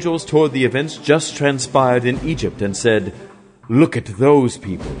the angels toward the events just transpired in Egypt and said, "Look at those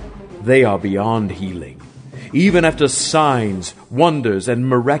people. They are beyond healing. Even after signs, wonders, and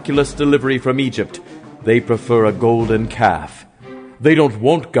miraculous delivery from Egypt, they prefer a golden calf. They don't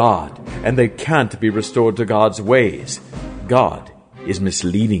want God, and they can't be restored to God's ways. God is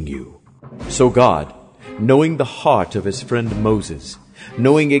misleading you." So God, knowing the heart of his friend Moses,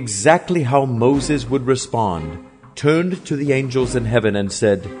 knowing exactly how Moses would respond, turned to the angels in heaven and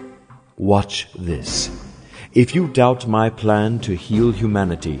said, "Watch this. If you doubt my plan to heal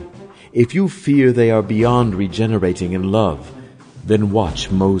humanity, if you fear they are beyond regenerating in love, then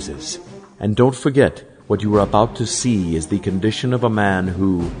watch Moses. And don't forget what you are about to see is the condition of a man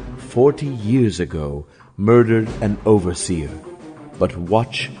who, 40 years ago, murdered an overseer. But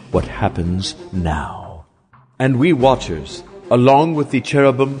watch what happens now." And we watchers, along with the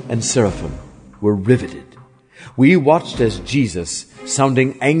cherubim and seraphim, were riveted. We watched as Jesus,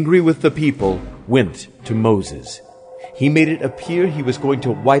 sounding angry with the people, went to Moses. He made it appear he was going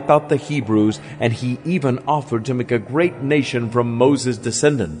to wipe out the Hebrews, and he even offered to make a great nation from Moses'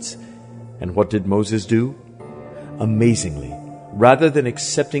 descendants. And what did Moses do? Amazingly, rather than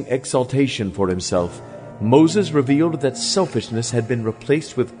accepting exaltation for himself, Moses revealed that selfishness had been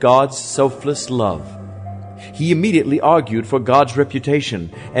replaced with God's selfless love. He immediately argued for God's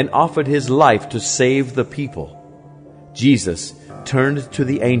reputation and offered his life to save the people. Jesus turned to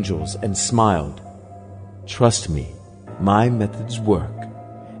the angels and smiled. "Trust me, my methods work.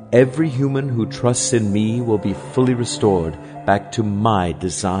 Every human who trusts in me will be fully restored back to my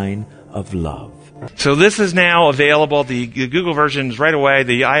design of love." So this is now available. The Google version is right away.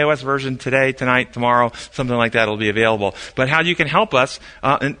 The iOS version today, tonight, tomorrow, something like that will be available. But how you can help us,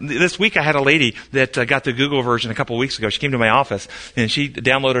 and this week I had a lady that got the Google version a couple of weeks ago. She came to my office and she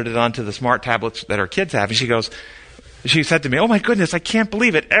downloaded it onto the smart tablets that our kids have. And she said to me, "Oh my goodness, I can't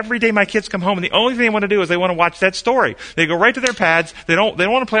believe it. Every day my kids come home and the only thing they want to do is they want to watch that story. They go right to their pads. They don't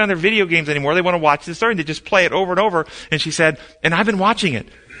want to play on their video games anymore. They want to watch the story and they just play it over and over." And she said, "And I've been watching it.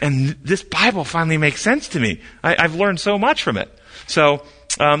 And this Bible finally makes sense to me. I've learned so much from it." So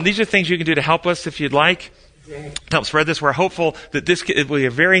these are things you can do to help us if you'd like. Help spread this. We're hopeful that this will be a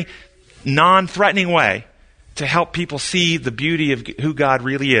very non-threatening way to help people see the beauty of who God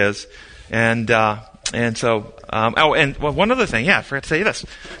really is. And so, one other thing, I forgot to say this.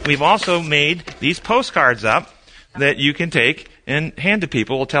 We've also made these postcards up that you can take and hand to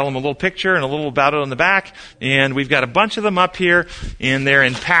people. We'll tell them a little picture and a little about it on the back. And we've got a bunch of them up here, and they're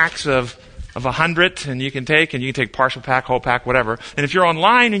in packs of 100, and you can take partial pack, whole pack, whatever. And if you're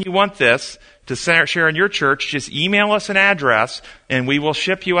online and you want this to share in your church, just email us an address, and we will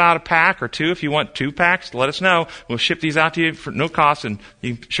ship you out a pack or two. If you want 2 packs, let us know. We'll ship these out to you for no cost, and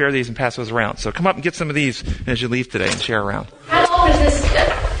you can share these and pass those around. So come up and get some of these as you leave today and share around. How long is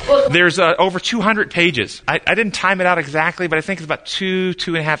this book? There's over 200 pages. I didn't time it out exactly, but I think it's about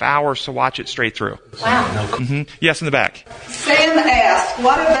 2.5 hours to watch it straight through. Wow. Mm-hmm. Yes, in the back. Sam asked,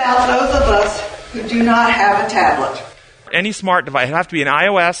 what about those of us who do not have a tablet? Any smart device. It has to be an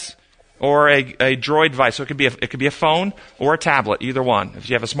iOS or a Droid device. So it could be a phone or a tablet, either one. If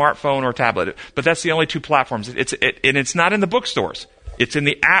you have a smartphone or a tablet. But that's the only 2 platforms. And it's not in the bookstores. It's in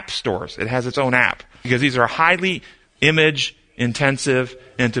the app stores. It has its own app. Because these are highly image intensive,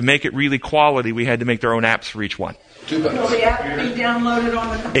 and to make it really quality, we had to make their own apps for each one. Will the app be downloaded on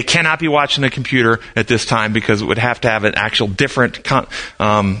the computer? It cannot be watched on the computer at this time because it would have to have an actual different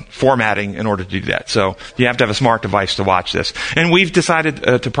formatting in order to do that. So you have to have a smart device to watch this. And we've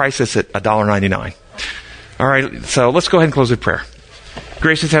decided to price this at $1.99. All right, so let's go ahead and close with prayer.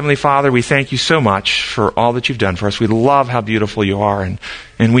 Gracious Heavenly Father, we thank you so much for all that you've done for us. We love how beautiful you are,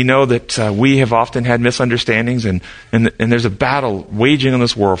 and we know that we have often had misunderstandings, and there's a battle waging in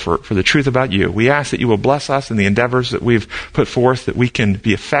this world for the truth about you. We ask that you will bless us in the endeavors that we've put forth, that we can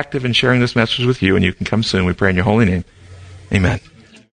be effective in sharing this message with you, and you can come soon. We pray in your holy name. Amen.